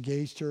just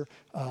engaged her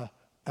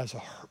as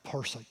a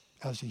person,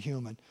 as a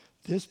human.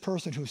 This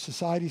person who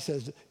society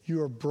says,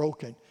 you are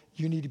broken,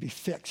 you need to be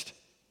fixed,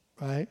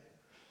 right?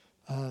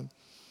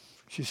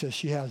 She says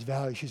she has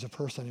value, she's a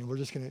person, and we're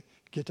just going to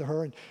get to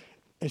her.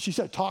 And she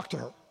said, talk to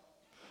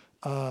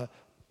her.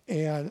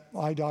 And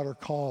my daughter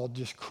called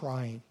just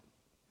crying.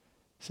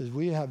 Says,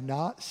 we have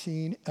not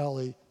seen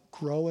Ellie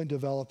grow and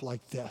develop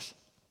like this.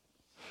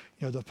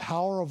 The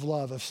power of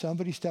love, of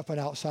somebody stepping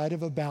outside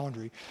of a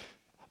boundary,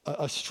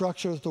 a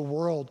structure that the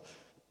world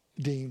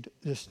deemed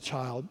this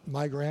child,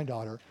 my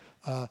granddaughter,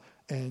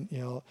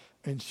 and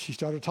she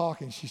started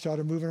talking, she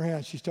started moving her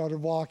hands, she started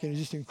walking. It's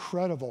just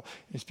incredible.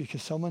 It's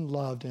because someone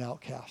loved an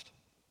outcast,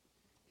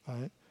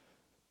 right?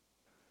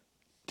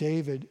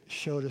 David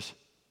showed us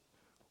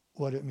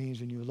what it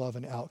means when you love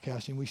an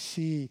outcast. And we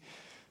see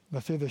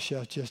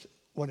Mephibosheth just,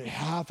 when it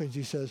happens,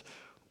 he says,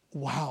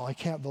 wow, I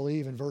can't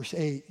believe in verse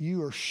 8,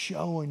 you are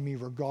showing me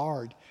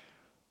regard,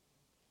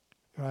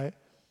 right?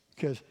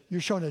 Because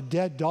you're showing a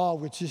dead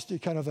dog, which is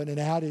just kind of an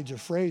adage, a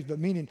phrase, but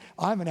meaning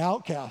I'm an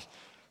outcast.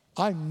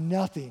 I'm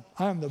nothing.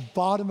 I'm the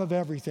bottom of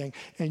everything.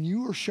 And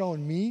you are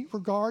showing me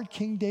regard,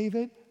 King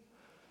David.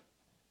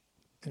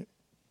 And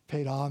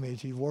paid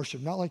homage. He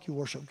worshiped, not like you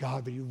worship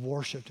God, but he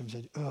worshiped him and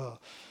said, ugh.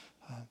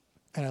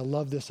 And I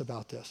love this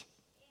about this.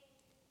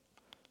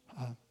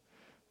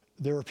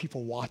 There are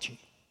people watching.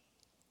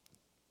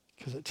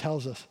 Because it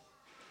tells us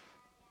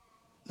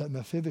that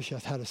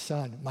Mephibosheth had a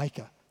son,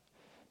 Micah.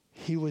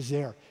 He was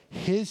there.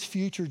 His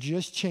future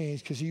just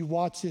changed because he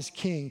watched this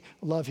king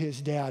love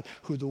his dad,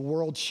 who the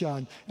world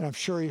shunned. And I'm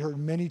sure he heard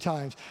many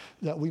times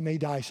that we may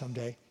die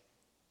someday.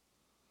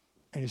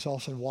 And he's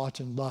also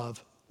watching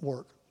love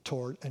work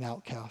toward an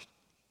outcast,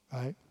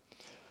 right?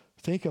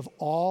 Think of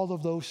all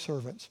of those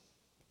servants.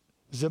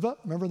 Ziba,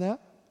 remember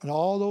that? And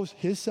all those,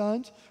 his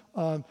sons,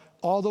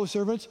 all those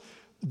servants,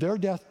 their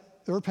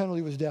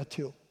penalty was death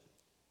too.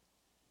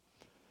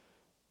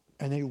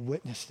 And they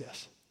witnessed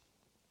this.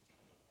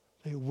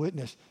 They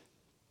witnessed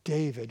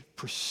David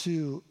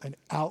pursue an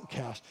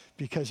outcast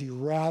because he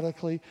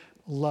radically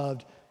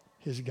loved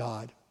his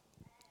God.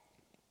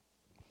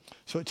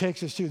 So it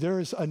takes us to, there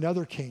is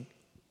another king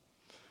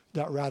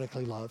that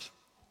radically loves.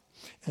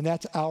 And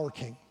that's our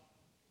king.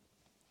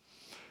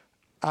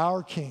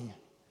 Our king,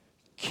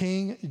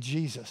 King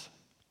Jesus,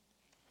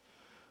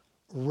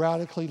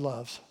 radically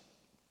loves.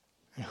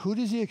 And who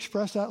does he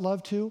express that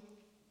love to?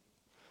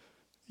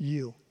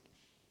 You.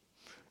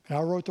 And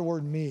I wrote the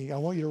word me. I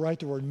want you to write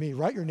the word me.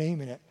 Write your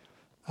name in it.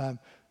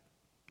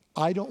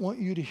 I don't want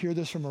you to hear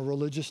this from a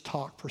religious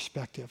talk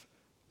perspective.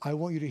 I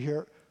want you to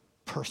hear it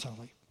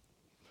personally.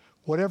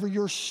 Whatever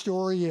your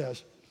story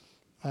is,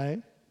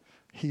 right?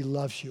 He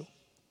loves you,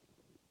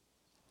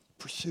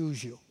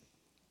 pursues you.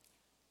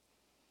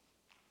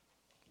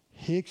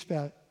 He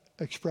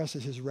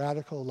expresses his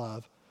radical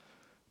love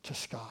to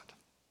Scott,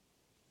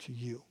 to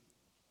you,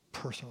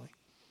 personally.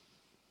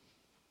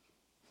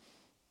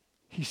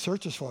 He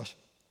searches for us.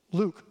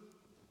 Luke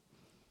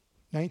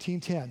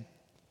 19:10.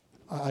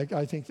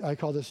 I think I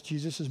call this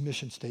Jesus'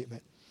 mission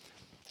statement.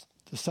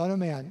 The Son of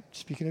Man,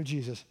 speaking of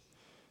Jesus,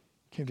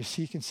 came to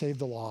seek and save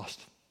the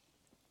lost,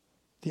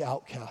 the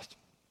outcast,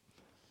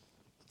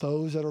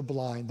 those that are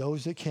blind,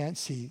 those that can't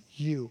see,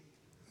 you,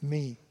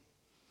 me.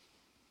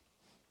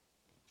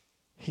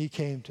 He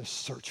came to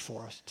search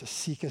for us, to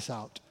seek us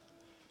out,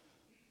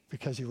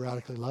 because he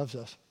radically loves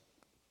us,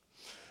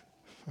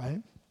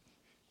 right?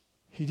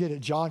 He did it.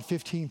 John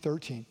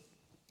 15:13.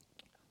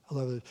 I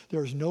love it.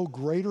 There is no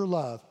greater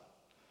love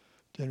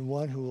than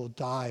one who will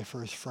die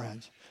for his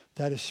friends.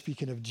 That is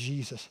speaking of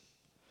Jesus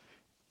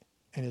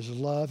and his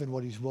love and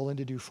what he's willing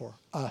to do for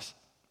us.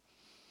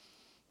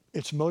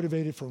 It's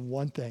motivated from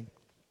one thing,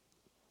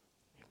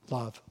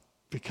 love,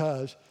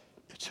 because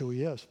it's who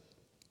he is.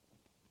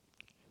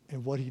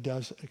 And what he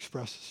does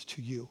expresses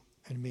to you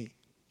and me.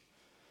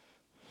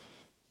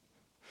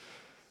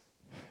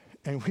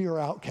 And we are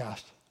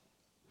outcast,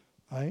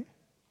 right?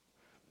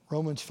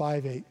 Romans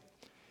 5:8.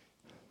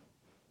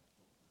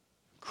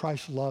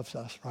 Christ loves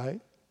us, right?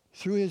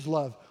 Through his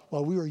love,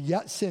 while we were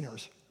yet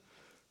sinners,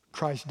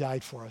 Christ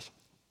died for us.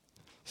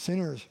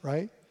 Sinners,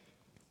 right?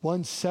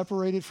 One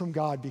separated from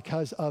God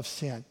because of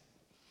sin.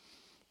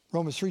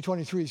 Romans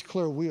 3:23 is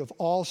clear. We have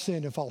all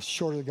sinned and fall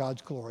short of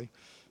God's glory.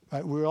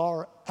 Right? We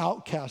are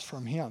outcast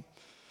from him.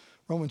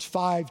 Romans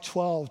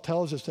 5:12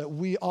 tells us that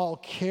we all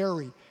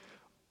carry,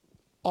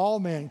 all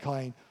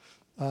mankind,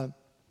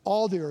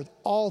 all the earth,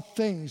 all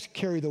things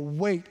carry the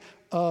weight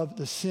of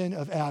the sin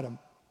of Adam.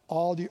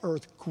 All the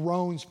earth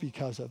groans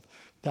because of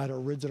that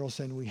original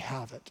sin. We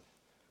have it.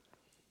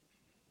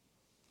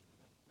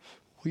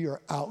 We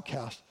are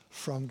outcast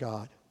from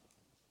God.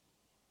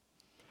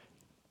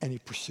 And he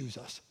pursues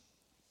us.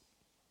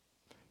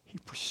 He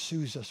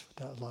pursues us with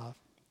that love.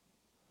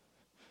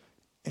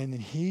 And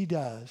then he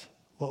does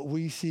what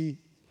we see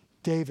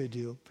David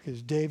do,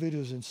 because David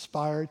was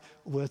inspired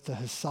with the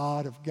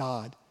Hesed of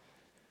God.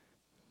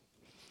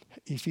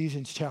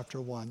 Ephesians chapter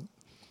 1.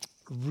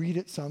 Read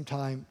it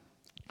sometime.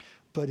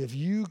 But if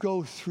you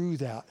go through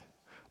that,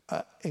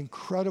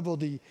 incredible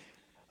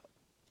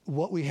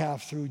what we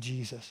have through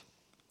Jesus.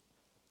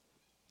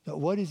 Now,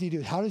 what does he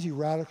do? How does he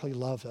radically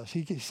love us?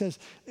 He says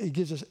he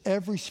gives us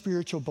every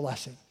spiritual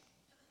blessing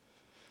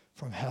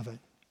from heaven.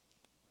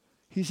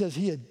 He says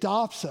he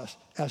adopts us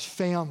as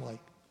family,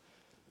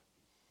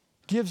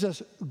 gives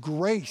us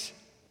grace,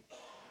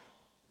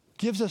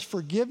 gives us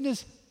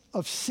forgiveness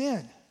of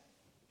sin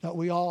that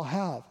we all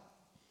have.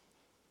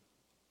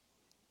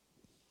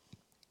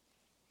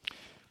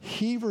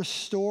 He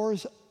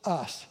restores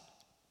us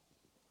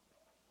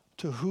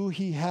to who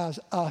he has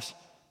us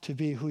to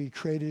be, who he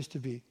created us to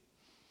be.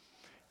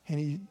 And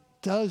he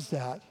does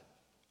that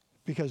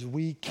because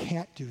we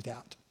can't do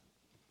that.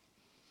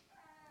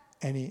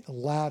 And he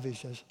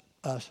lavishes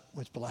us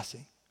with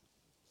blessing.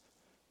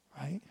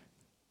 Right?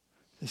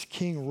 This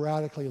king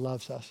radically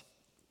loves us.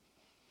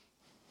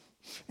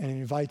 And he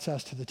invites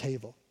us to the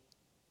table.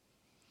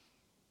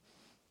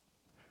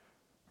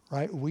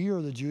 Right? We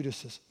are the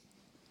Judases.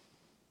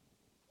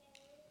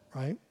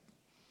 Right?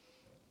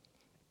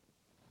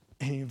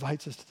 And he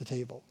invites us to the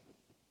table.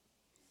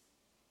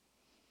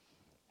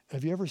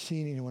 Have you ever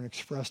seen anyone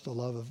express the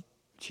love of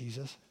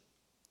Jesus?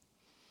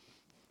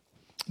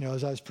 You know,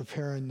 as I was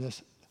preparing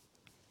this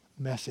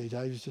message,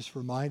 I was just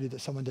reminded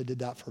that someone that did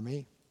that for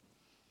me.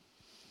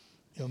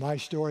 You know, my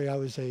story, I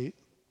was a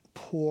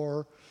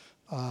poor,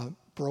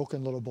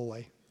 broken little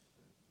boy.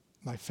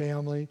 My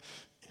family,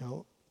 you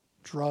know,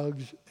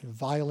 drugs and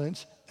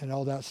violence and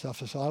all that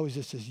stuff. So I was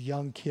just this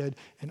young kid,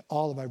 and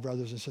all of my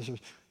brothers and sisters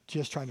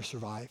just trying to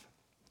survive.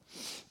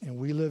 And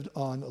we lived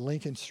on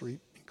Lincoln Street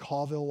in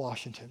Colville,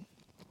 Washington.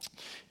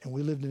 And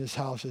we lived in this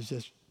house that's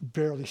just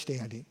barely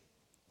standing,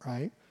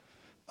 right?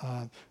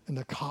 And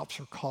the cops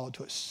are called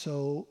to it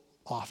so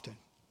often,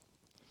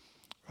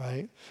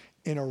 right?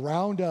 And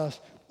around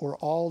us were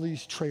all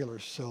these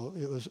trailers. So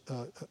it was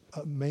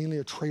mainly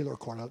a trailer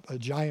court, a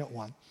giant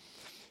one.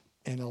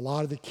 And a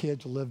lot of the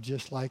kids lived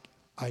just like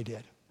I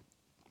did.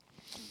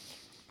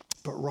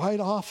 But right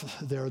off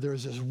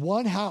there's this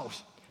one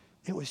house.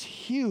 It was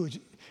huge.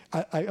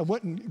 I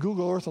went in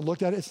Google Earth and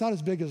looked at it. It's not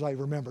as big as I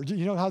remember.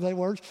 You know how that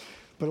works?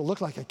 But it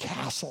looked like a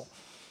castle.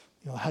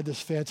 You know, had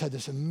this fence, had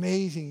this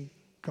amazing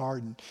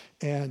garden.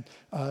 And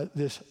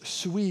this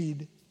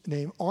Swede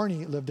named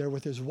Arnie lived there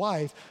with his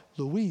wife,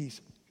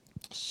 Louise.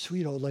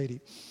 Sweet old lady.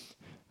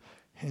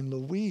 And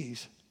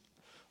Louise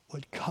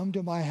would come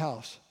to my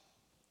house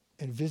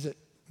and visit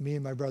me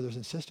and my brothers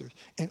and sisters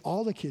and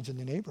all the kids in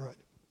the neighborhood.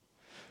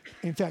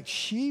 In fact,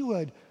 she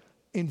would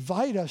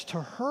invite us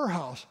to her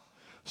house.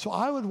 So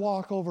I would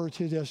walk over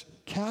to this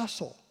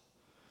castle.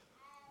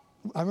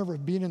 I remember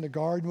being in the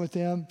garden with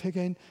them,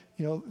 picking,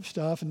 you know,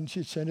 stuff, and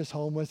she'd send us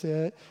home with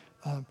it.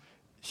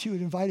 She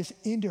would invite us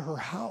into her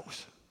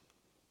house.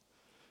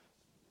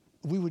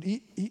 We would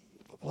eat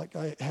like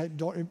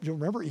don't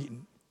remember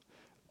eating.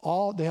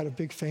 They had a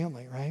big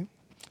family, right?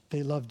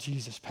 They loved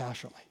Jesus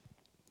passionately.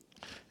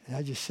 And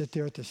I just sit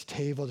there at this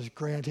table, this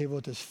grand table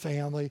with this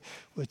family,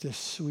 with this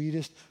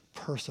sweetest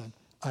person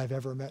I've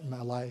ever met in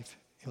my life,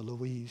 you know,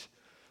 Louise,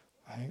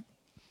 right?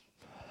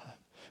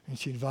 And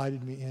she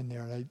invited me in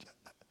there, and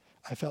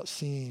I felt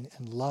seen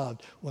and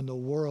loved when the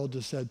world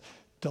just said,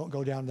 don't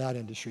go down that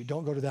industry.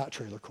 Don't go to that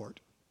trailer court,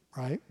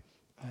 right?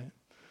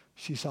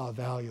 She saw a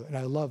value. And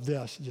I love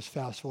this, just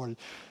fast forward.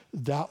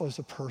 That was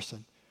the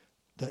person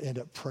that ended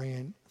up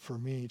praying for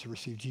me to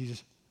receive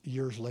Jesus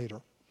years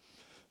later.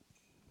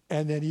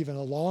 And then even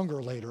a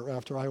longer later,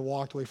 after I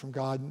walked away from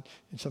God, and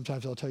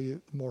sometimes I'll tell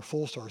you more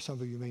full story,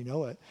 some of you may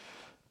know it,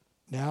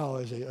 now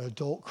as an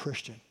adult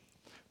Christian,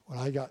 when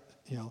I got,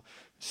 you know,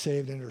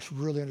 saved and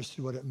really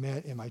understood what it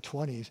meant in my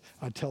 20s,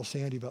 I'd tell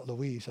Sandy about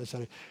Louise. I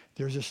said,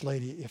 there's this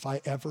lady, if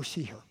I ever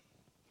see her,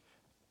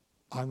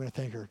 I'm going to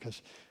thank her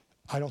because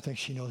I don't think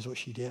she knows what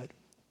she did.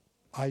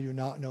 I do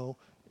not know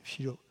if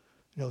she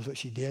knows what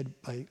she did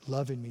by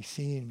loving me,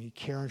 seeing me,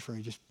 caring for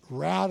me, just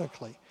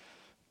radically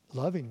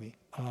loving me.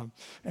 And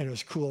it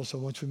was cool. So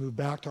once we moved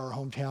back to our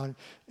hometown,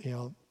 you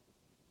know,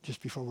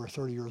 just before we were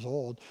 30 years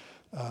old,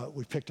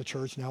 we picked a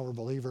church. Now we're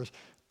believers.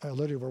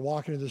 Literally, we're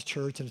walking to this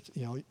church, and it's,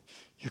 you know,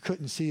 you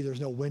couldn't see.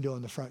 There's no window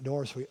in the front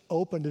door. So we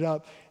opened it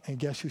up, and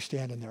guess who's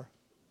standing there?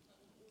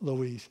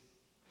 Louise.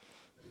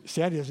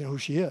 Sandy doesn't know who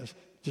she is.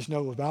 Just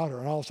know about her.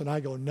 And all of a sudden, I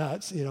go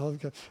nuts, you know,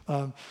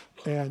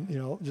 and, you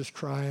know, just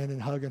crying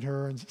and hugging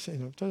her and saying,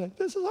 you know,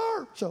 this is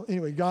her. So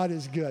anyway, God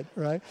is good,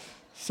 right?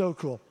 So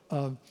cool.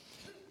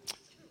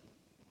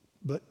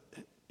 But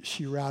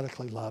she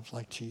radically loved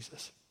like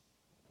Jesus.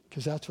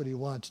 because that's what he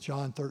wants.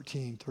 John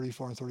 13,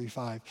 34 and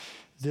 35.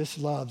 This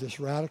love, this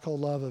radical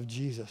love of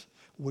Jesus,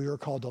 we are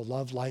called to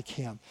love like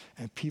him,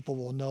 and people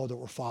will know that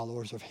we're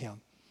followers of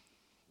him.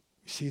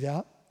 You see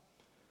that?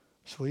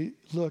 So we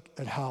look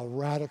at how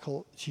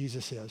radical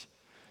Jesus is.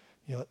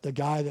 You know, the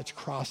guy that's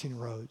crossing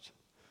roads,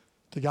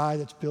 the guy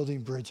that's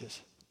building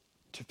bridges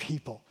to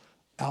people,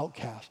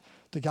 outcasts,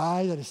 the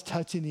guy that is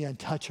touching the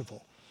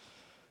untouchable,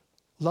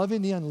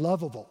 loving the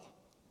unlovable,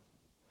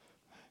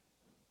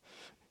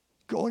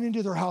 going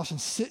into their house and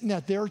sitting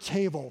at their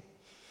table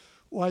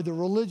while the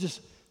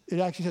religious, it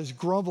actually says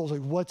grumbles,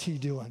 like, what's he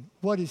doing?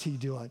 What is he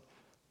doing?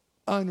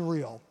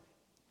 Unreal.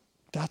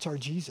 That's our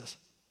Jesus.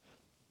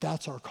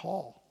 That's our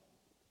call.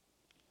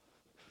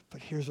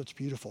 But here's what's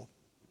beautiful.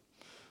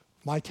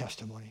 My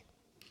testimony,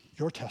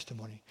 your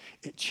testimony,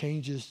 it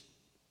changes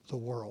the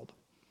world,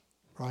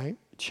 right?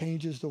 It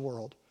changes the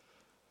world.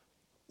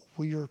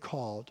 We are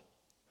called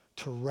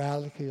to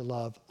radically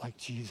love like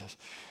Jesus.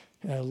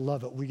 And I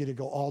love it. We get to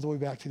go all the way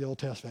back to the Old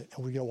Testament,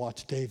 and we get to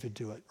watch David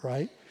do it,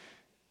 right?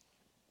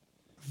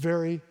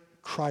 Very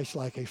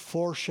Christ-like, a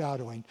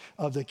foreshadowing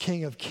of the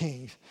King of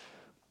Kings,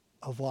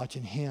 of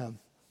watching him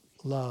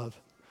love,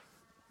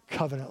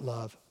 covenant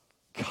love,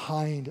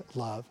 kind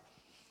love.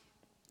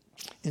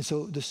 And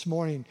so this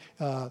morning,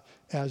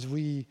 as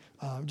we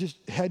just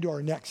head to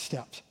our next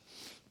steps,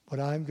 what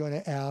I'm going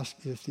to ask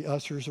is the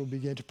ushers will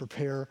begin to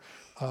prepare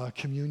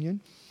communion.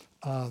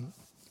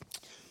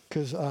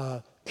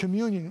 Because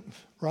communion,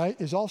 right,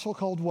 is also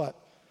called what?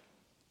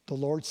 The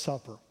Lord's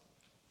Supper.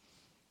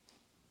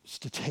 It's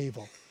the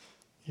table.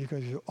 You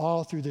can go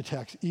all through the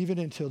text, even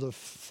until the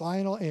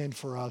final end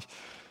for us.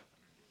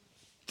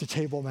 The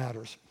table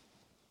matters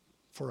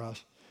for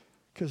us.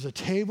 Because the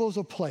table is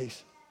a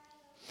place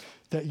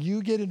that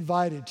you get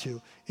invited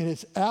to. And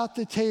it's at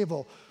the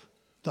table,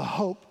 the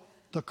hope,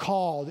 the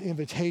call, the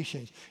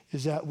invitations,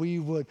 is that we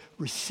would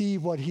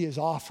receive what he is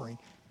offering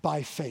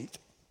by faith.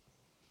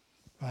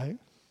 Right?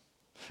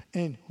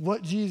 And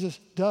what Jesus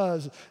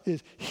does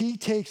is he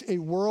takes a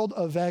world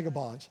of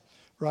vagabonds,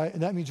 right?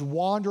 And that means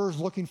wanderers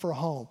looking for a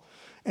home.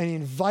 And he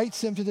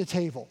invites them to the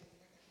table.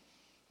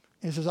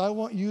 And says, I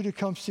want you to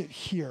come sit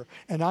here.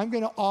 And I'm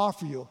going to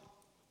offer you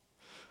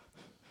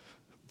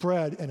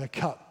bread and a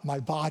cup, my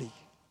body,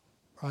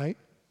 right?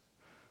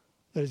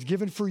 That is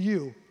given for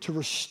you to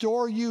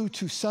restore you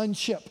to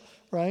sonship,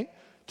 right?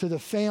 To the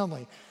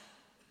family.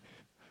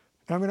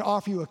 And I'm going to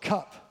offer you a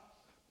cup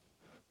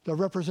that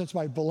represents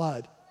my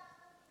blood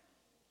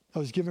that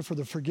was given for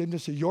the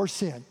forgiveness of your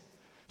sin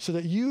so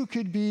that you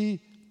could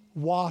be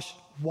washed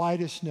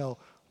white as snow.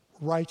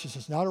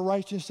 Righteousness, not a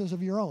righteousness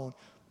of your own,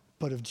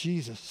 but of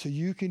Jesus. So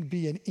you can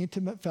be in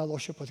intimate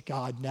fellowship with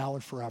God now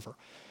and forever.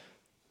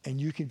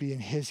 And you can be in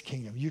his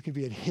kingdom. You can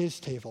be at his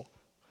table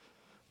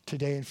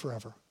today and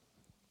forever.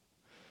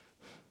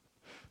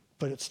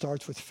 But it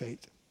starts with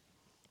faith.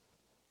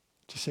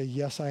 To say,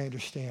 yes, I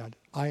understand.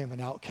 I am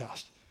an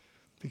outcast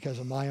because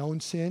of my own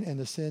sin and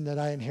the sin that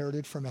I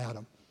inherited from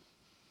Adam.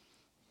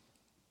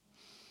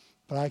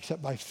 But I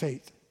accept by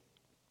faith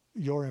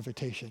your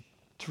invitation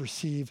to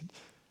receive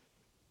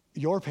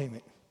your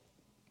payment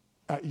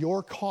at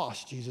your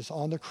cost, Jesus,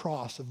 on the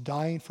cross of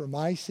dying for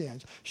my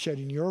sins,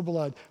 shedding your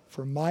blood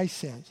for my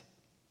sins.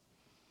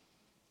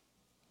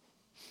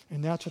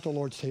 And that's what the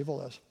Lord's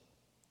table is.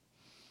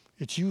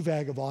 It's you,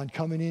 vagabond,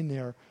 coming in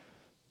there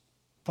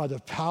by the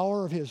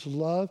power of his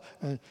love,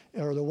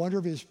 or the wonder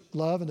of his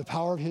love and the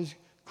power of his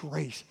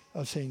grace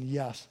of saying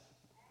yes.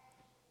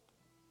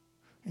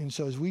 And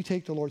so as we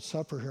take the Lord's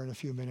Supper here in a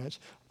few minutes,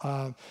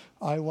 I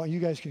want you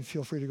guys can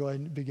feel free to go ahead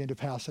and begin to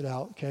pass it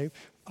out, okay?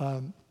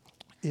 And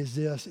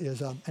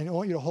I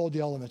want you to hold the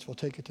elements. We'll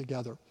take it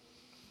together.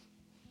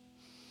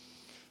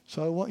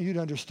 So I want you to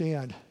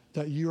understand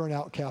that you're an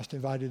outcast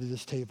invited to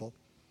this table.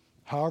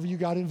 However you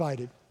got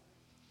invited.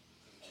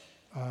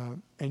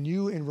 And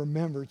you, in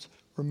remembrance,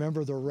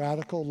 remember the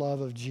radical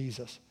love of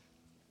Jesus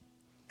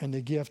and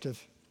the gift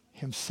of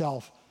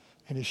himself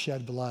and his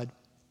shed blood.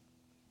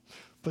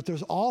 But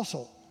there's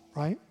also,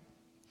 right?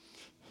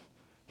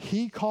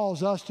 He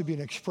calls us to be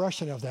an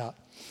expression of that.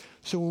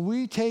 So when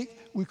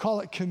we call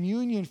it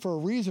communion for a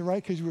reason,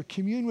 right? Because we're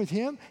communing with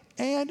him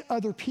and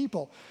other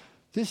people.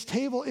 This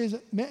table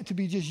isn't meant to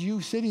be just you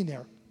sitting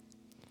there.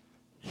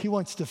 He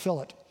wants to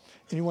fill it.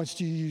 And he wants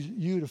to use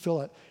you to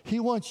fill it. He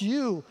wants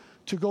you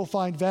to go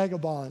find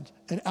vagabonds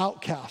and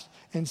outcasts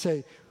and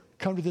say,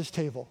 come to this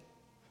table.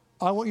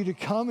 I want you to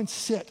come and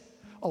sit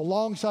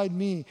alongside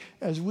me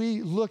as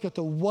we look at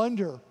the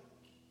wonder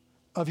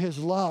of his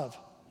love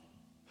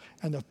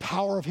and the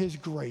power of his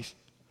grace.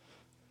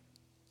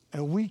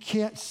 And we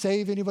can't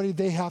save anybody.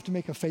 They have to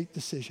make a faith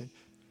decision.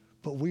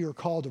 But we are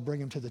called to bring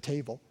them to the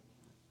table,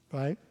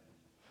 right?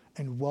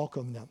 And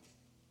welcome them.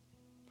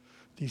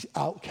 These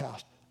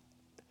outcasts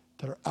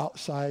that are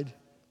outside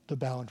the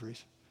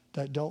boundaries,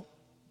 that don't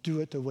do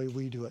it the way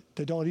we do it.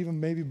 They don't even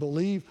maybe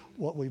believe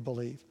what we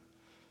believe,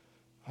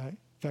 right? In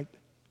fact,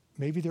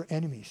 maybe they're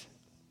enemies.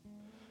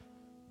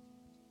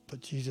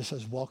 But Jesus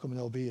says, welcome and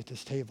they'll be at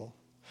this table.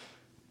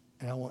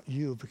 And I want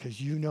you, because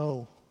you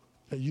know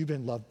that you've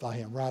been loved by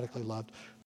him, radically loved.